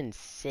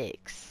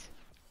 1-6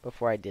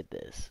 before I did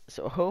this.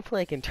 So,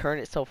 hopefully I can turn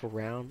itself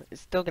around.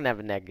 It's still gonna have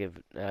a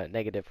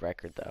negative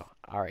record, though.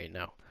 I already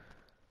know.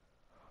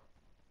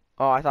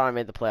 Oh, I thought I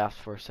made the playoffs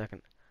for a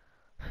second.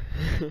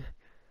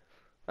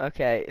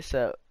 Okay,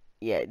 so,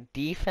 yeah,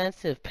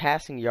 defensive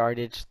passing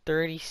yardage,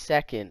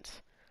 32nd.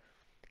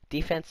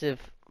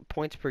 Defensive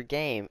points per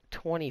game,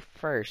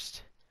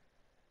 21st.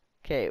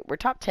 Okay, we're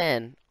top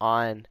 10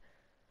 on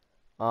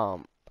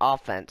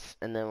offense,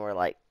 and then we're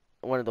like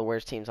one of the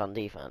worst teams on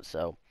defense,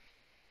 so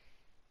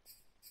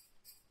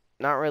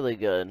not really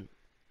good.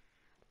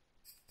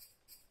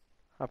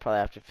 I'll probably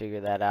have to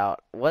figure that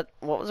out. What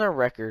was our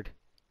record?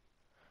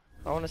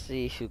 I want to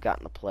see who got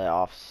in the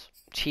playoffs.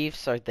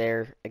 Chiefs are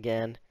there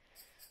again.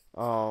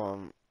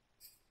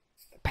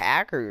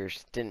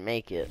 Packers didn't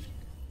make it.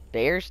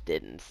 Bears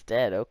did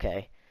instead.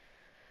 Okay.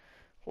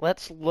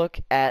 Let's look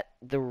at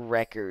the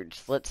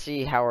records. Let's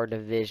see how our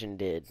division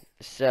did.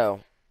 So,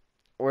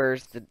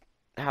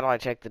 how do I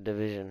check the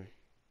division?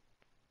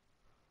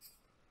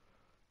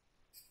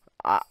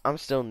 I'm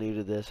still new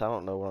to this. I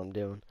don't know what I'm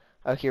doing.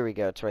 Oh, here we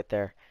go. It's right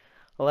there.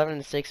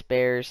 11-6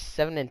 Bears,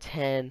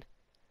 7-10.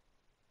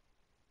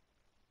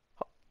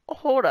 Oh,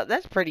 hold up,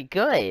 that's pretty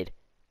good.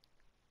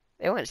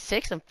 They went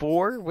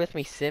 6-4 with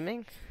me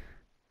simming.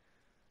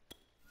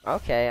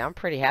 Okay, I'm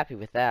pretty happy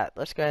with that.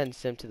 Let's go ahead and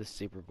sim to the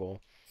Super Bowl,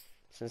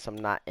 since I'm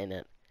not in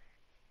it.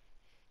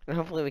 And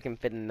hopefully we can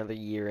fit another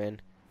year in.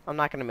 I'm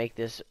not gonna make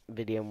this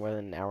video more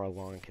than an hour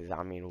long, because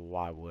I mean,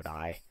 why would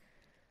I?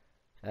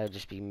 That would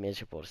just be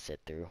miserable to sit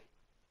through.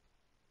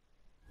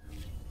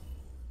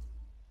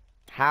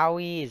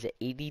 Howie is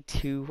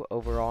 82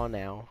 overall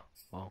now.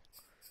 Well,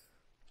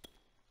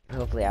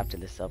 hopefully after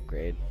this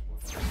upgrade.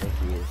 I think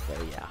he is, so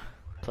yeah.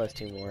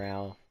 +2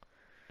 morale.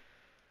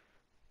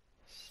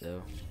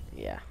 So,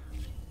 yeah.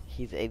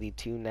 He's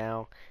 82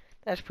 now.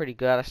 That's pretty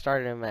good. I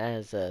started him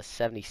as a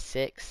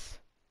 76.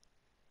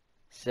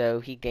 So,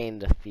 he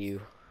gained a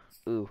few.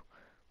 Ooh.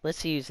 Let's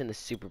see who's in the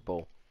Super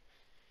Bowl.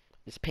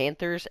 It's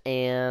Panthers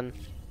and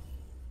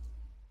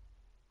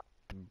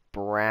the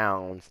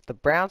Browns. The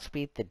Browns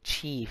beat the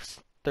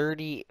Chiefs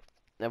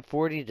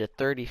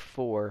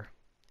 40-34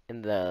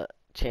 in the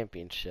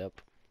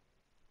championship.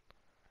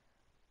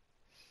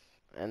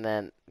 And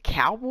then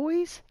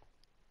Cowboys?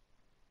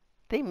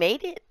 They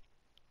made it?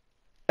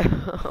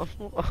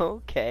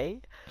 Okay.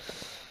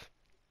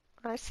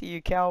 I see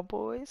you,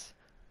 Cowboys.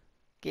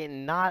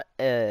 Getting not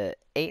a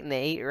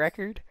 8-8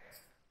 record.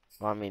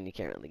 Well, I mean, you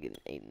can't really get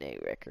an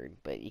 8-8 record,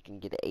 but you can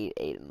get an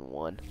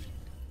 8-1.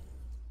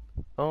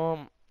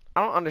 I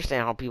don't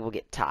understand how people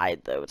get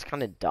tied though. It's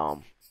kind of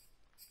dumb.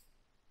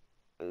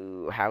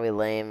 Ooh, Howie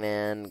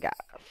Layman got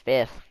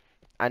 5th.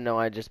 I know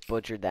I just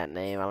butchered that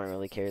name. I don't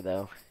really care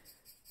though.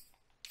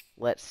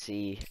 Let's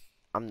see.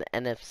 I'm the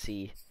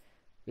NFC.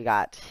 We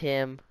got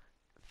him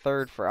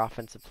 3rd for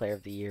Offensive Player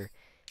of the Year.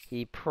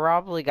 He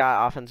probably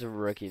got Offensive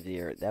Rookie of the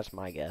Year. That's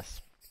my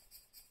guess.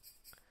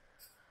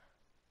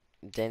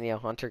 Daniel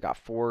Hunter got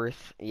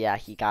 4th. Yeah,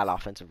 he got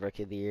Offensive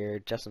Rookie of the Year.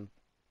 Justin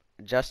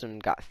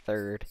got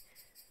 3rd.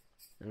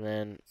 And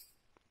then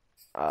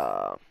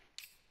a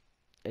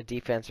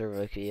Defensive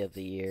Rookie of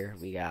the Year,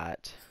 we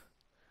got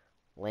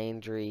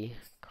Landry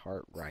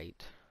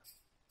Cartwright.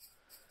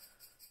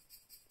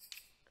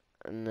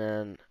 And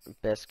then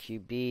Best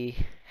QB,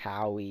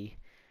 Howie.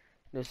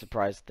 No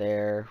surprise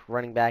there.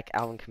 Running back,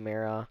 Alvin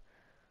Kamara.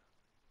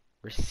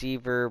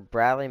 Receiver,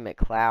 Bradley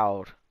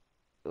McLeod.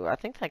 Ooh, I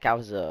think that guy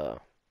was a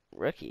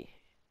rookie,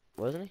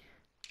 wasn't he?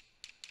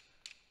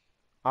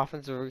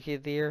 Offensive Rookie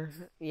of the Year?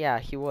 Yeah,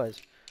 he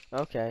was.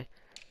 Okay.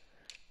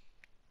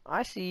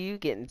 I see you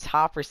getting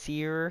top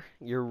receiver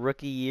your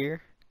rookie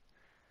year.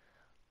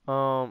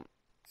 I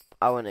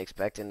wouldn't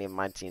expect any of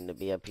my team to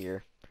be up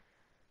here.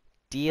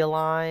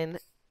 D-line.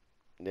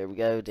 There we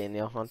go.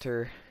 Daniel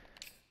Hunter.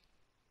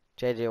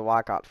 J.J.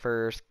 Watt got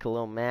 1st.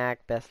 Khalil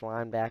Mack, best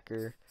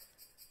linebacker.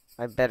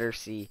 I better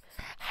see.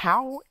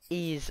 How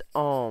is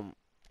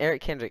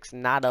Eric Kendricks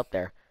not up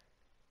there?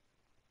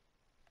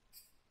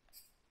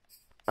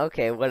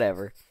 Okay,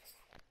 whatever.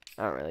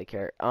 I don't really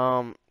care.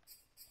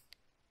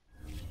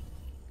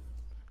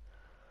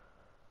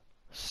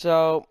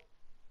 So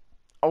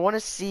I want to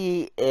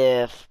see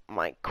if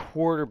my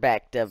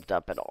quarterback devved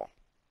up at all.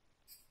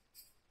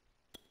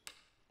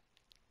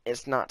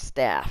 It's not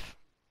staff.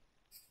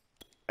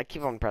 I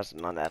keep on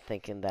pressing on that,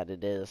 thinking that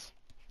it is.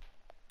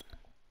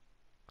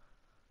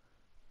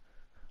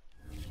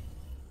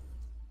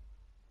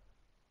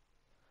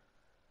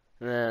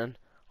 And then,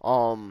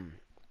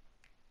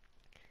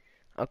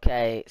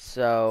 okay,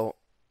 so,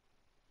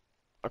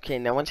 okay,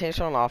 no one changed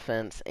on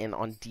offense, and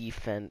on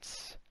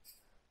defense,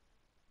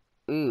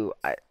 ooh,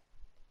 I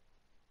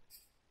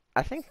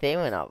think they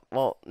went up.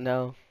 Well,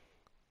 no,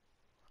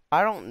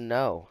 I don't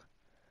know,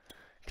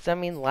 because I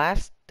mean,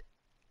 last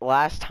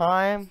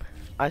time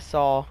I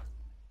saw,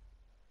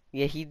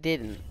 yeah, he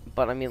didn't,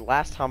 but I mean,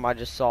 last time I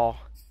just saw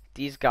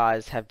these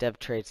guys have dev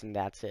traits, and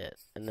that's it,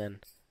 and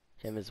then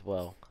him as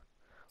well.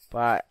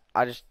 But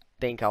I just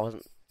think I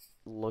wasn't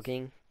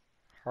looking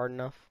hard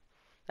enough.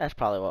 That's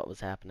probably what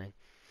was happening.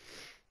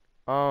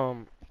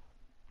 To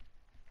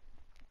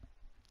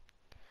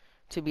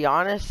be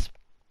honest,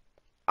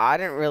 I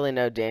didn't really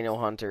know Daniel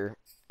Hunter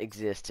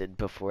existed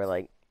before,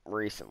 like,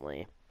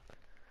 recently.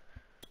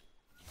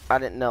 I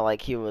didn't know,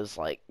 like, he was,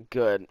 like,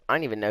 good. I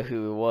didn't even know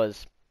who he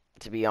was,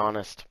 to be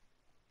honest.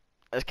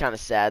 It's kind of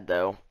sad,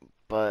 though.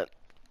 But,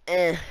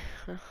 I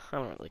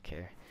don't really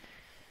care.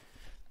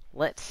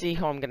 Let's see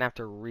who I'm going to have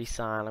to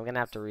re-sign. I'm going to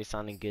have to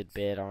re-sign a good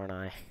bit, aren't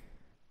I?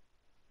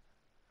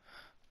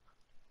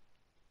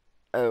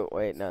 Oh,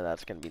 wait, no,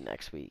 that's going to be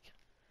next week.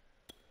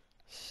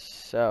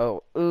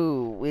 So,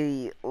 ooh,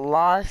 we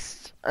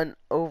lost an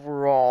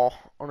overall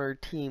on our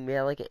team. We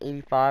had like an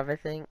 85, I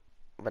think.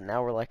 But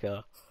now we're like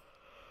a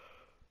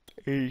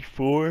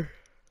 84.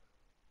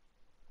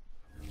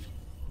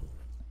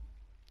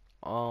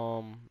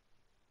 Yeah,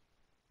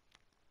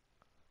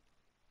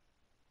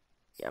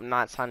 I'm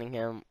not signing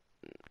him.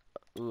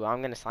 Ooh,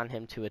 I'm going to sign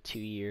him to a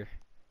 2-year.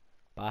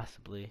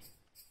 Possibly.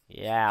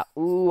 Yeah,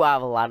 ooh, I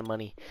have a lot of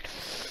money.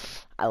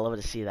 I love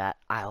to see that.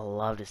 I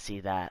love to see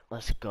that.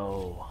 Let's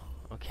go.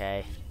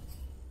 Okay.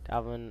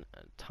 Dalvin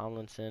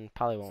Tomlinson,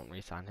 probably won't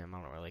re-sign him.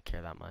 I don't really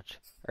care that much.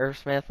 Irv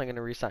Smith, I'm going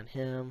to re-sign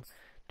him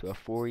to a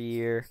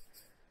 4-year.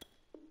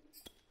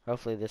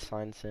 Hopefully this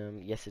signs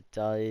him. Yes, it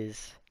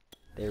does.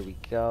 There we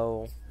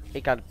go.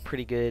 It got a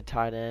pretty good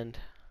tight end.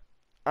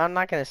 I'm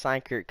not going to sign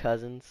Kirk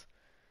Cousins.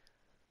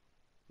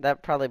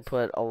 That probably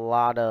put a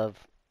lot of,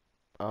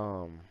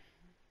 I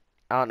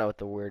don't know what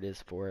the word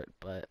is for it,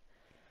 but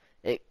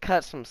it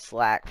cut some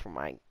slack from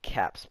my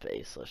cap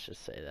space, let's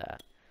just say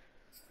that.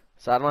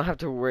 So I don't have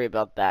to worry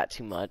about that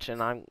too much.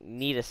 And I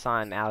need to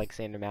sign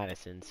Alexander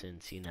Madison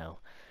since, you know,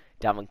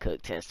 Dalvin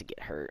Cook tends to get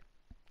hurt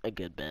a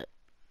good bit.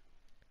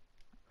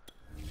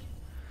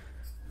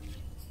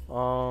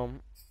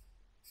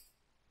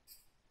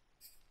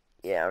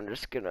 Yeah, I'm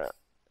just gonna...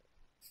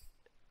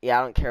 Yeah,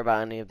 I don't care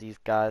about any of these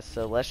guys.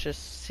 So let's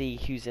just see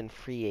who's in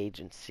free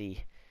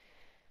agency.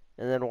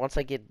 And then once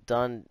I get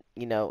done,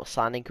 you know,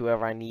 signing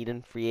whoever I need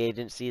in free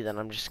agency, then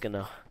I'm just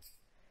gonna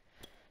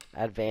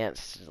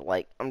advance.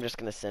 Like, I'm just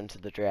gonna send to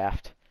the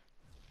draft.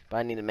 But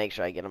I need to make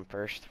sure I get them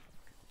first.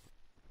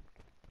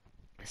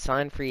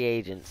 Sign free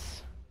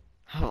agents.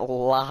 I have a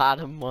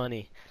lot of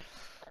money.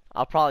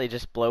 I'll probably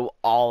just blow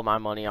all my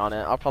money on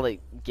it. I'll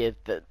probably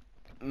get the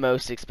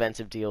most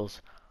expensive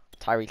deals.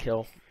 Tyreek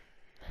Hill.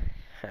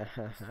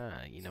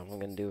 You know what I'm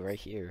gonna do right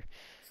here.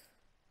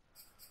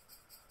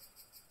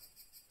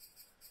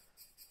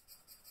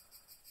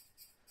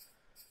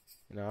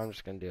 You know, I'm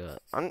just gonna do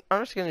it. I'm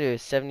just gonna do a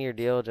 7-year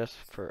deal just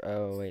for.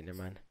 Oh wait,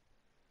 never mind.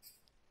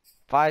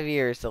 5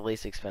 years, the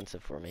least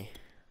expensive for me.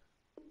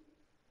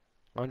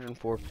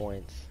 104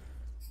 points.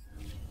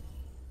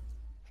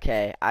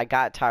 Okay, I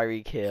got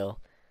Tyreek Hill.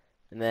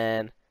 And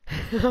then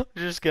I'm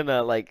just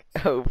gonna like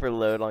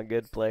overload on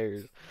good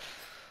players.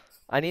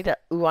 I need to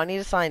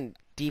sign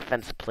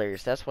defensive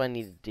players. That's what I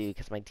need to do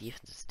because my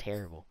defense is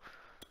terrible.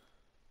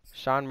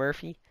 Sean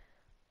Murphy.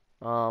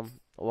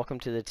 Welcome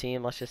to the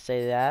team. Let's just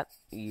say that.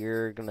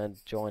 You're going to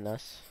join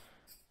us.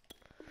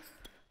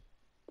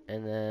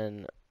 And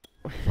then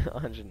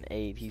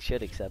 108. He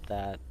should accept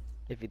that.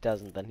 If he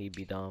doesn't, then he'd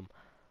be dumb.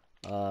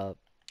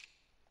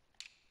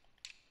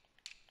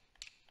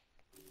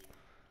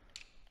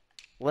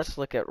 Let's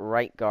look at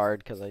right guard,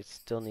 because I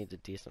still need a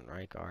decent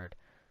right guard.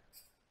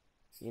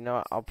 You know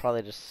what? I'll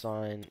probably just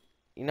sign...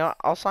 You know what?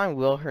 I'll sign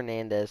Will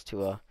Hernandez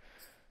to a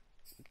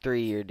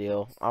 3-year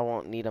deal. I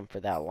won't need him for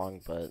that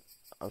long, but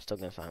I'm still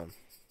going to sign him.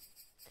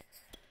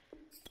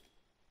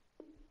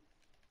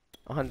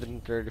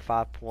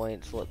 135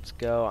 points. Let's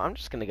go. I'm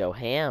just going to go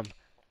ham.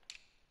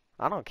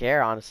 I don't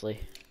care,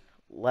 honestly.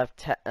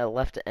 Left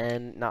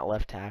end, not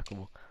left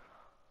tackle.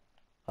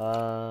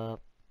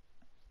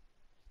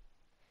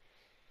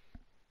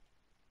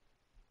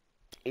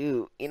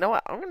 Ooh, you know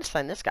what? I'm going to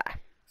sign this guy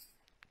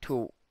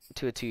to a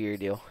 2-year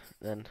deal.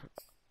 Then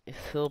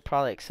he'll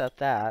probably accept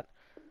that.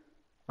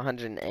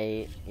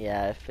 108.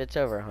 Yeah, if it's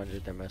over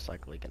 100, they're most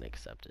likely going to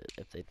accept it.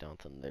 If they don't,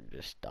 then they're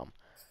just dumb.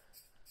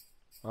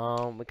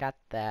 We got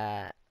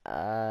that.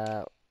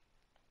 I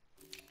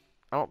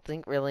don't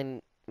think we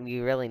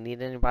really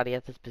need anybody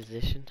at this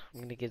position. I'm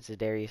going to get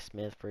Zadarius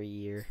Smith for a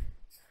year.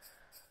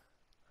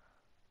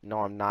 No,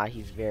 I'm not.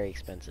 He's very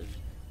expensive.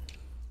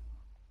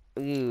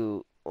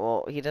 Ooh,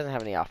 well, he doesn't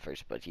have any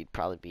offers, but he'd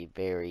probably be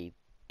very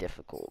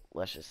difficult.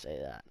 Let's just say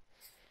that.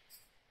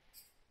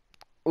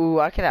 Ooh,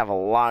 I could have a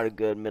lot of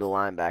good middle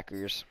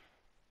linebackers.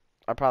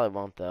 I probably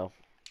won't, though.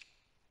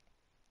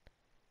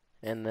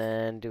 And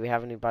then, do we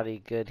have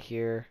anybody good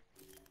here?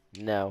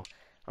 No.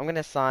 I'm going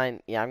to sign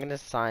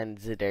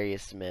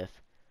Zadarius Smith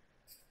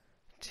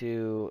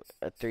to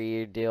a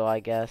 3-year deal,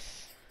 I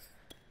guess.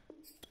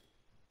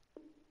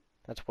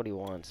 That's what he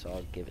wants, so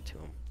I'll give it to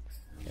him.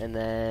 And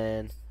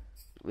then,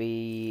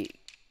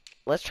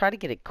 let's try to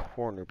get a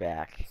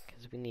cornerback,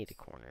 because we need a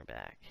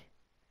cornerback.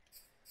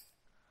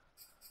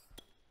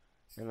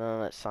 And then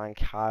let's sign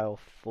Kyle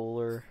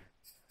Fuller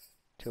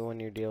to a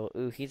 1-year deal.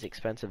 Ooh, he's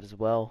expensive as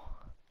well.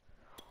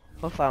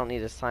 Hopefully I don't need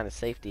to sign a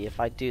safety. If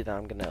I do, then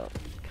I'm going to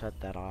cut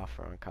that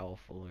offer on Kyle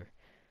Fuller.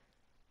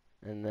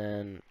 And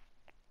then,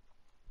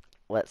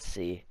 let's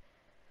see.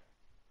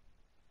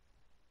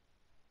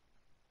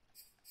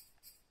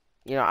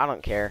 You know, I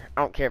don't care.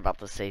 I don't care about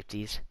the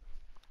safeties.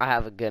 I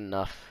have a good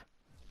enough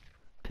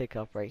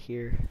pickup right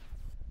here.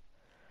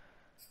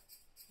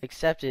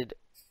 Accepted.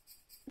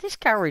 This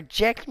guy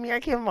rejected me. I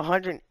gave him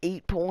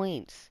 108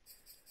 points.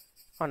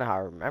 I don't know how I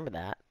remember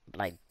that,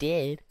 but I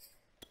did.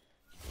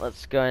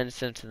 Let's go ahead and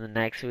send to the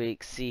next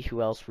week. See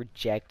who else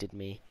rejected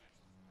me.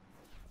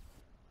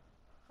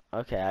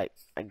 Okay,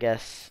 I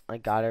guess I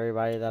got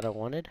everybody that I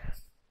wanted.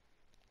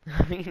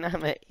 I mean,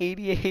 I'm at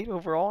 88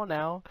 overall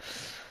now.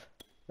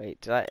 Wait,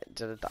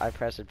 did I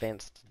press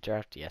advanced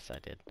draft? Yes, I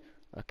did.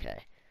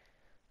 Okay.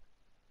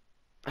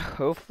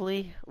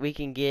 Hopefully, we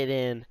can get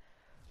in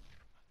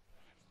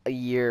a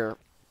year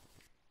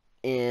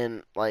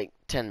in like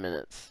 10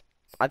 minutes.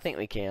 I think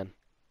we can.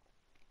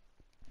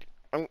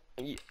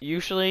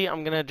 Usually,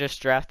 I'm gonna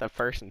just draft the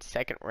first and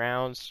second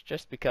rounds,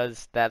 just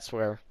because that's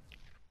where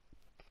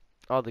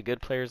all the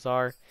good players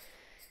are.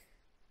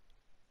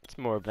 It's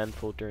more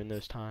eventful during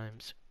those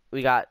times.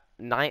 We got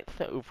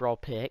 9th overall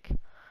pick.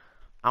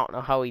 I don't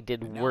know how we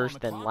did worse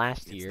than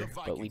last year,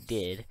 but we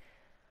did.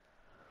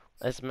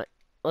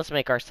 Let's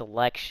make our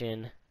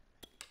selection.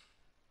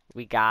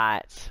 We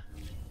got...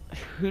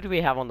 Who do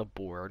we have on the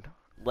board?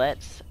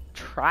 Let's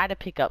try to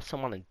pick up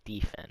someone on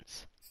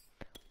defense.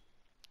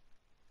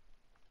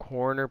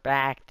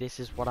 Cornerback, this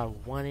is what I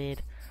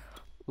wanted.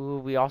 Ooh,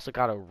 we also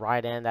got a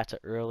right end. That's an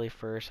early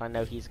first. I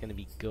know he's going to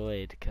be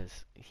good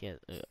because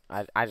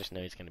I just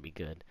know he's going to be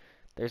good.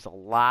 There's a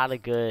lot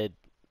of good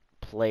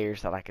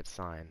players that I could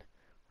sign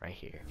right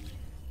here.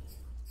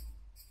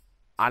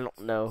 I don't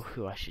know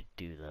who I should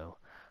do, though.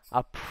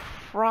 I'm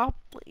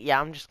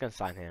just going to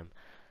sign him.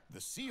 The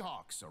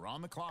Seahawks are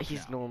on the clock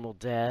He's now. normal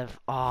dev.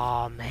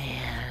 Oh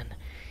man.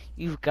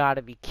 You've got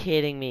to be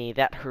kidding me.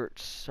 That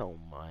hurts so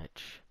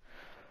much.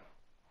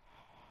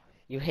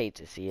 You hate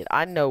to see it.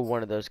 I know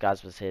one of those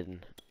guys was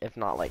hidden. If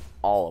not, like,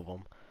 all of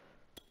them.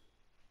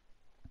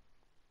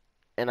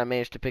 And I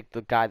managed to pick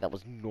the guy that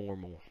was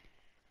normal.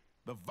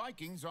 The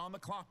Vikings are on the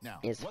clock now.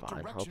 It's What fine.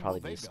 He'll direction probably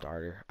will be they a go?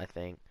 starter, I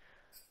think.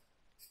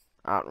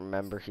 I don't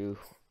remember who.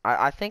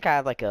 I think I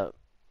had like a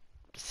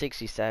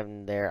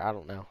 67 there. I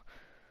don't know.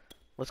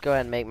 Let's go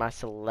ahead and make my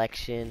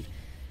selection.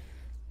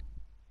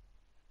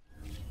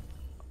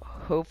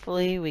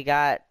 Hopefully we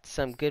got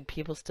some good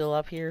people still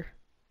up here.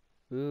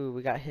 Ooh,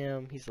 we got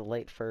him. He's a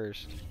late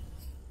first.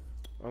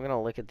 I'm going to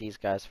look at these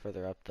guys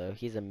further up, though.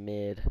 He's a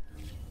mid.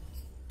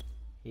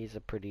 He's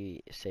a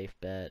pretty safe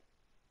bet.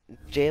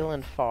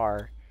 Jalen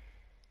Farr.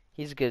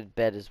 He's a good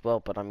bet as well,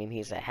 but, I mean,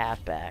 he's a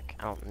halfback.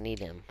 I don't need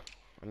him.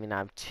 I mean, I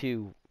have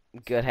 2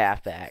 good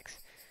halfbacks.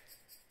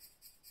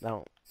 I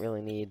don't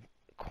really need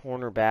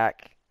cornerback.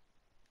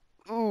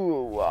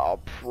 Ooh,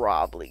 I'll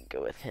probably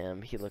go with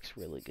him. He looks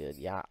really good.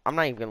 Yeah, I'm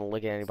not even going to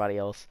look at anybody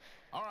else.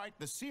 All right,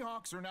 the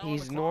Seahawks are now on the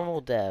He's clock.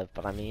 normal dev,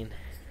 but I mean,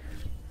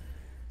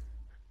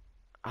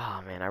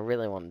 Oh man, I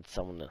really wanted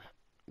someone to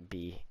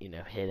be,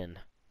 hidden.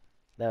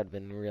 That would have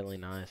been really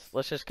nice.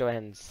 Let's just go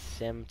ahead and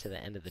sim to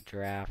the end of the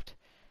draft.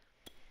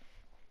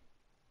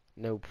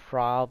 No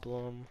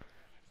problem.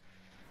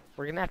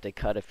 We're gonna have to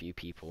cut a few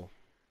people,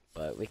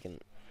 but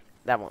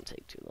that won't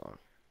take too long.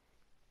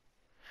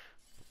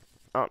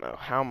 I don't know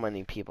how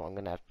many people I'm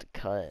gonna have to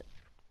cut.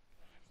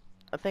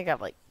 I think I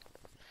have like,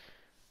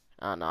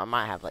 I don't know, I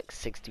might have like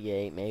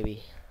 68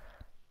 maybe.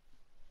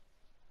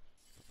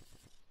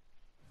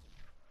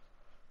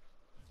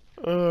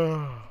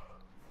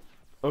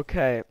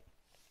 Okay,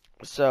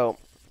 so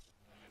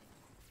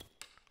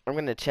I'm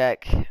gonna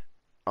check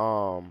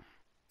um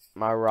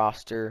my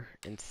roster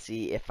and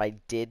see if I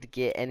did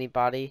get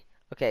anybody.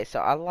 Okay, so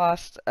I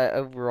lost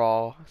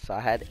overall, so I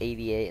had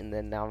 88 and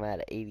then now I'm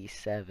at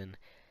 87.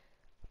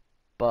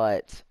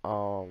 But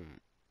I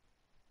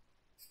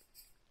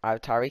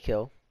have Tyreek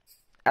Hill.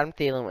 Adam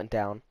Thielen went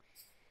down.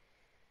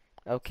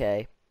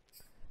 Okay,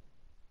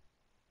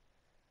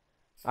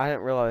 I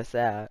didn't realize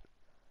that.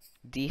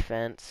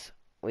 Defense,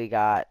 we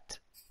got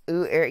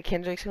Eric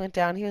Kendricks went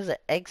down. He was an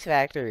X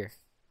Factor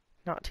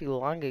not too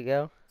long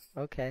ago.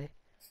 Okay,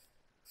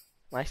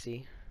 I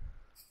see.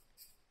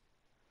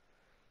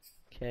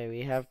 Okay,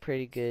 we have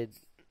pretty good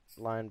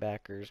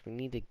linebackers. We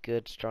need a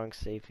good, strong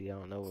safety. I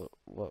don't know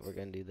what we're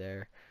gonna do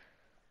there.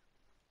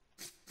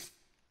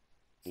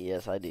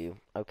 Yes, I do.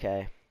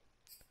 Okay.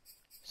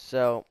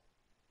 So,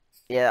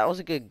 yeah, that was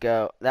a good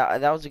go.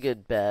 That was a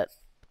good bet,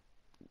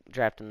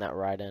 drafting that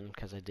right in,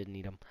 because I did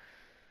need him.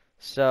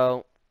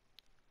 So,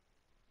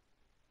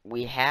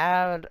 we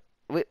have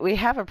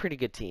a pretty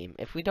good team.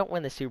 If we don't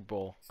win the Super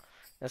Bowl,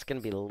 that's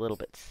going to be a little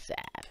bit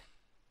sad.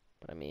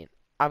 But, I mean,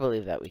 I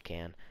believe that we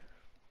can.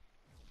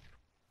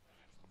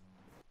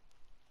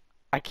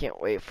 I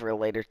can't wait for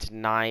later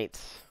tonight.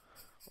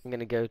 I'm going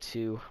to go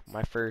to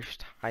my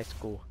first high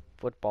school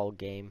football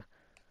game.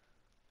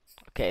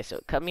 Okay, so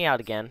it cut me out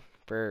again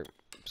for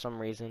some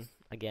reason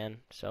again.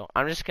 So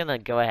I'm just gonna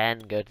go ahead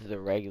and go to the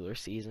regular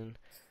season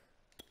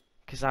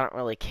because I don't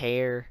really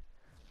care.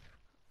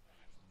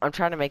 I'm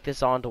trying to make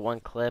this all into one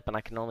clip, and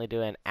I can only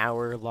do an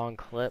hour-long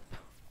clip.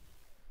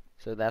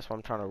 So that's why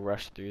I'm trying to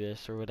rush through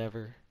this or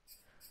whatever.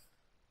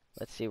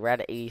 Let's see, we're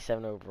at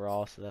 87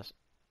 overall, so that's...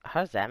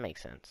 How does that make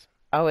sense?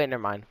 Oh, wait,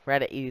 never mind. We're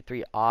at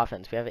 83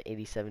 offense. We have an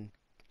 87...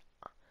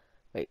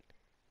 Wait.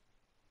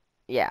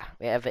 Yeah,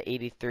 we have an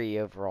 83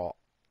 overall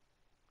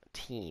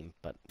team,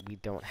 but we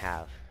don't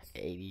have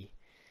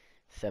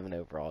 87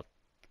 overall.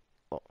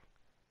 Well,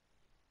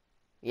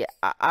 yeah,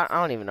 I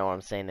don't even know what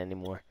I'm saying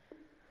anymore.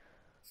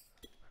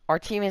 Our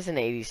team isn't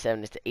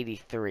 87, it's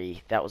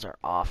 83. That was our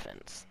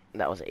offense.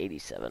 That was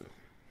 87.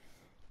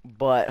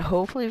 But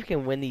hopefully we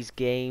can win these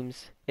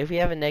games. If we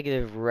have a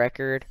negative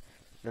record,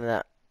 then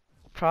that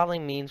probably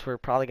means we're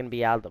probably going to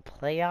be out of the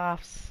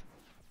playoffs.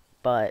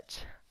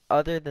 But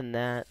other than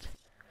that,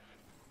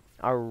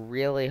 I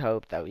really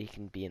hope that we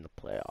can be in the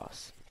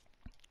playoffs.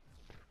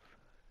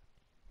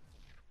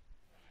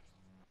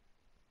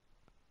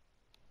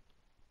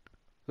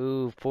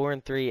 Ooh,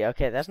 4-3.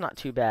 Okay, that's not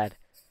too bad.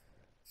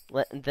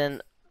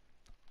 Then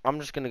I'm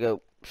just going to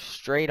go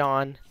straight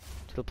on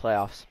to the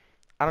playoffs.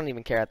 I don't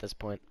even care at this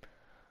point.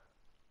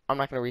 I'm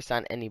not going to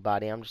re-sign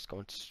anybody. I'm just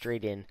going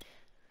straight in.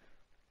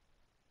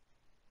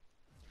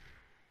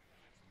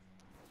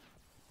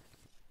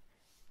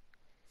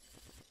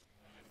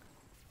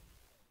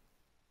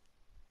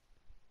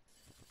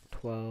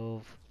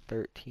 Twelve,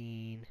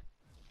 13.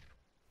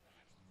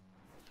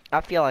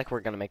 I feel like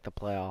we're going to make the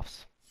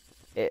playoffs.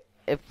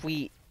 If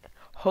we...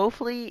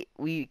 Hopefully,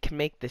 we can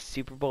make the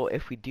Super Bowl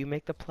if we do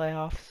make the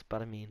playoffs.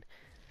 But, I mean...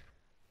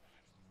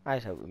 I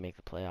just hope we make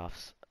the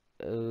playoffs.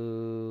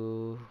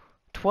 Oh...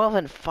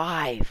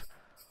 12-5!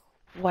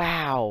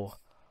 Wow!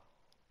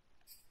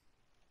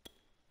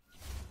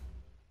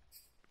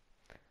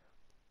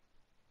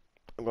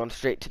 I'm going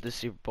straight to the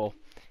Super Bowl.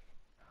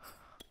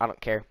 I don't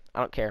care.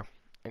 I don't care.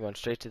 I'm going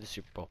straight to the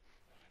Super Bowl.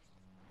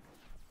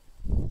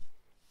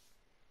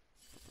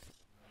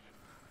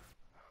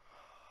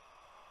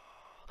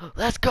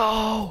 Let's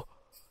go!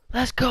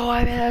 Let's go!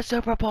 I'm in the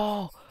Super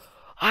Bowl!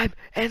 I'm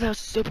in the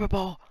Super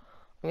Bowl!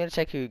 I'm gonna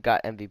check who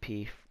got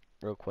MVP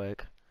real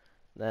quick.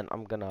 Then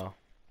I'm gonna...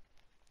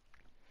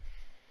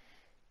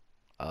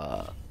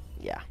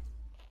 yeah.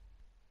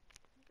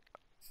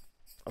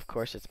 Of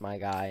course it's my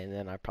guy, and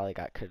then I probably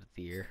got Coach of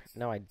the Year.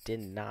 No, I did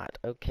not.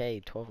 Okay,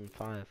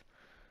 12-5.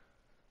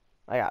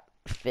 I got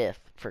 5th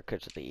for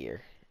Coach of the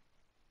Year.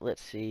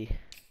 Let's see.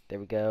 There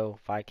we go.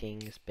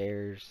 Vikings,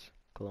 Bears,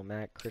 Khalil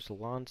Mack, Chris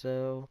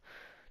Alonso,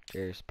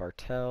 Darius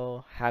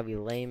Bartel, Javi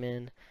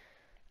Lehman,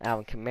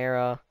 Alvin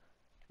Kamara,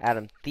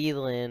 Adam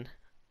Thielen,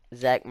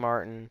 Zach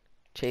Martin,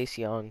 Chase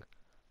Young,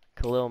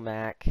 Khalil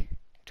Mack,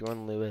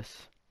 Jordan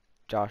Lewis,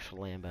 Josh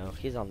Lambo.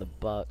 He's on the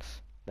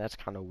Bucks. That's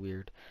kind of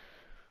weird.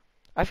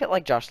 I feel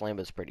like Josh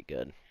Lambo's pretty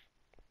good.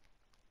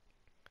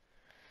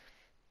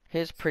 He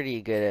was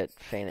pretty good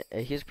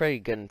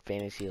in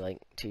fantasy like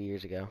 2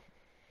 years ago.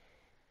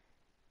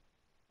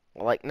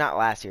 Well, like not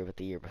last year, but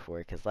the year before,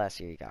 because last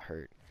year he got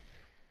hurt.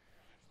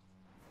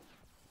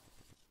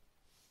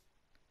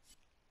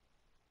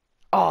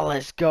 Oh,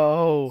 let's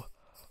go.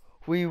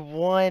 We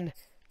won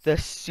the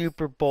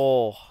Super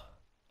Bowl.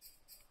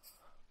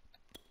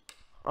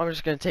 I'm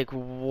just going to take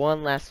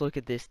one last look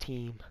at this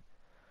team.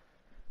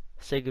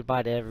 Say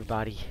goodbye to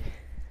everybody.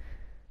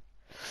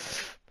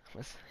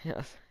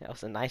 That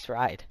was a nice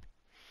ride.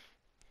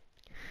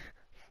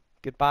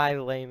 Goodbye,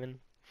 Layman.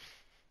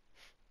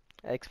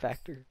 X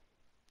Factor.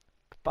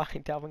 Goodbye,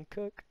 Dalvin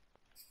Cook.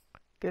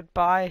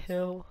 Goodbye,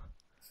 Hill.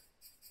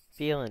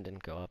 Thielen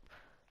didn't go up.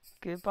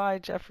 Goodbye,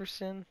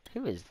 Jefferson.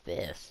 Who is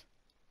this?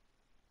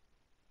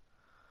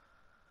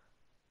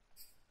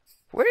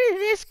 Where did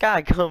this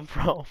guy come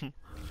from?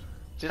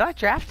 Did I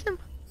draft him?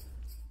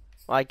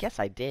 Well, I guess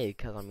I did,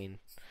 because, I mean,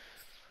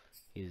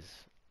 he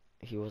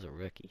was a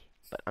rookie.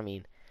 But, I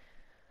mean,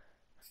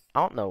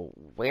 I don't know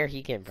where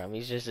he came from.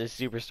 He's just a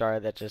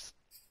superstar that just,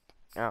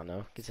 I don't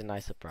know, gets a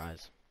nice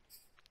surprise.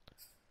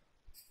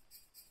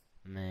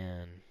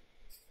 Man.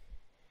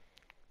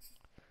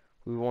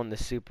 We won the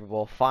Super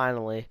Bowl,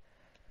 finally.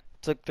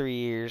 Took 3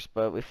 years,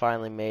 but we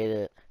finally made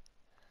it.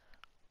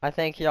 I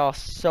thank y'all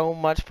so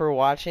much for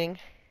watching,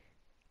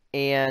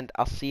 and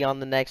I'll see you on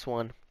the next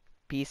one.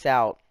 Peace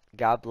out.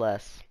 God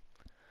bless.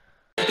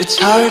 It's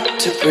hard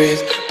to breathe,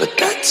 but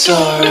that's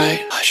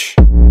alright. Hush.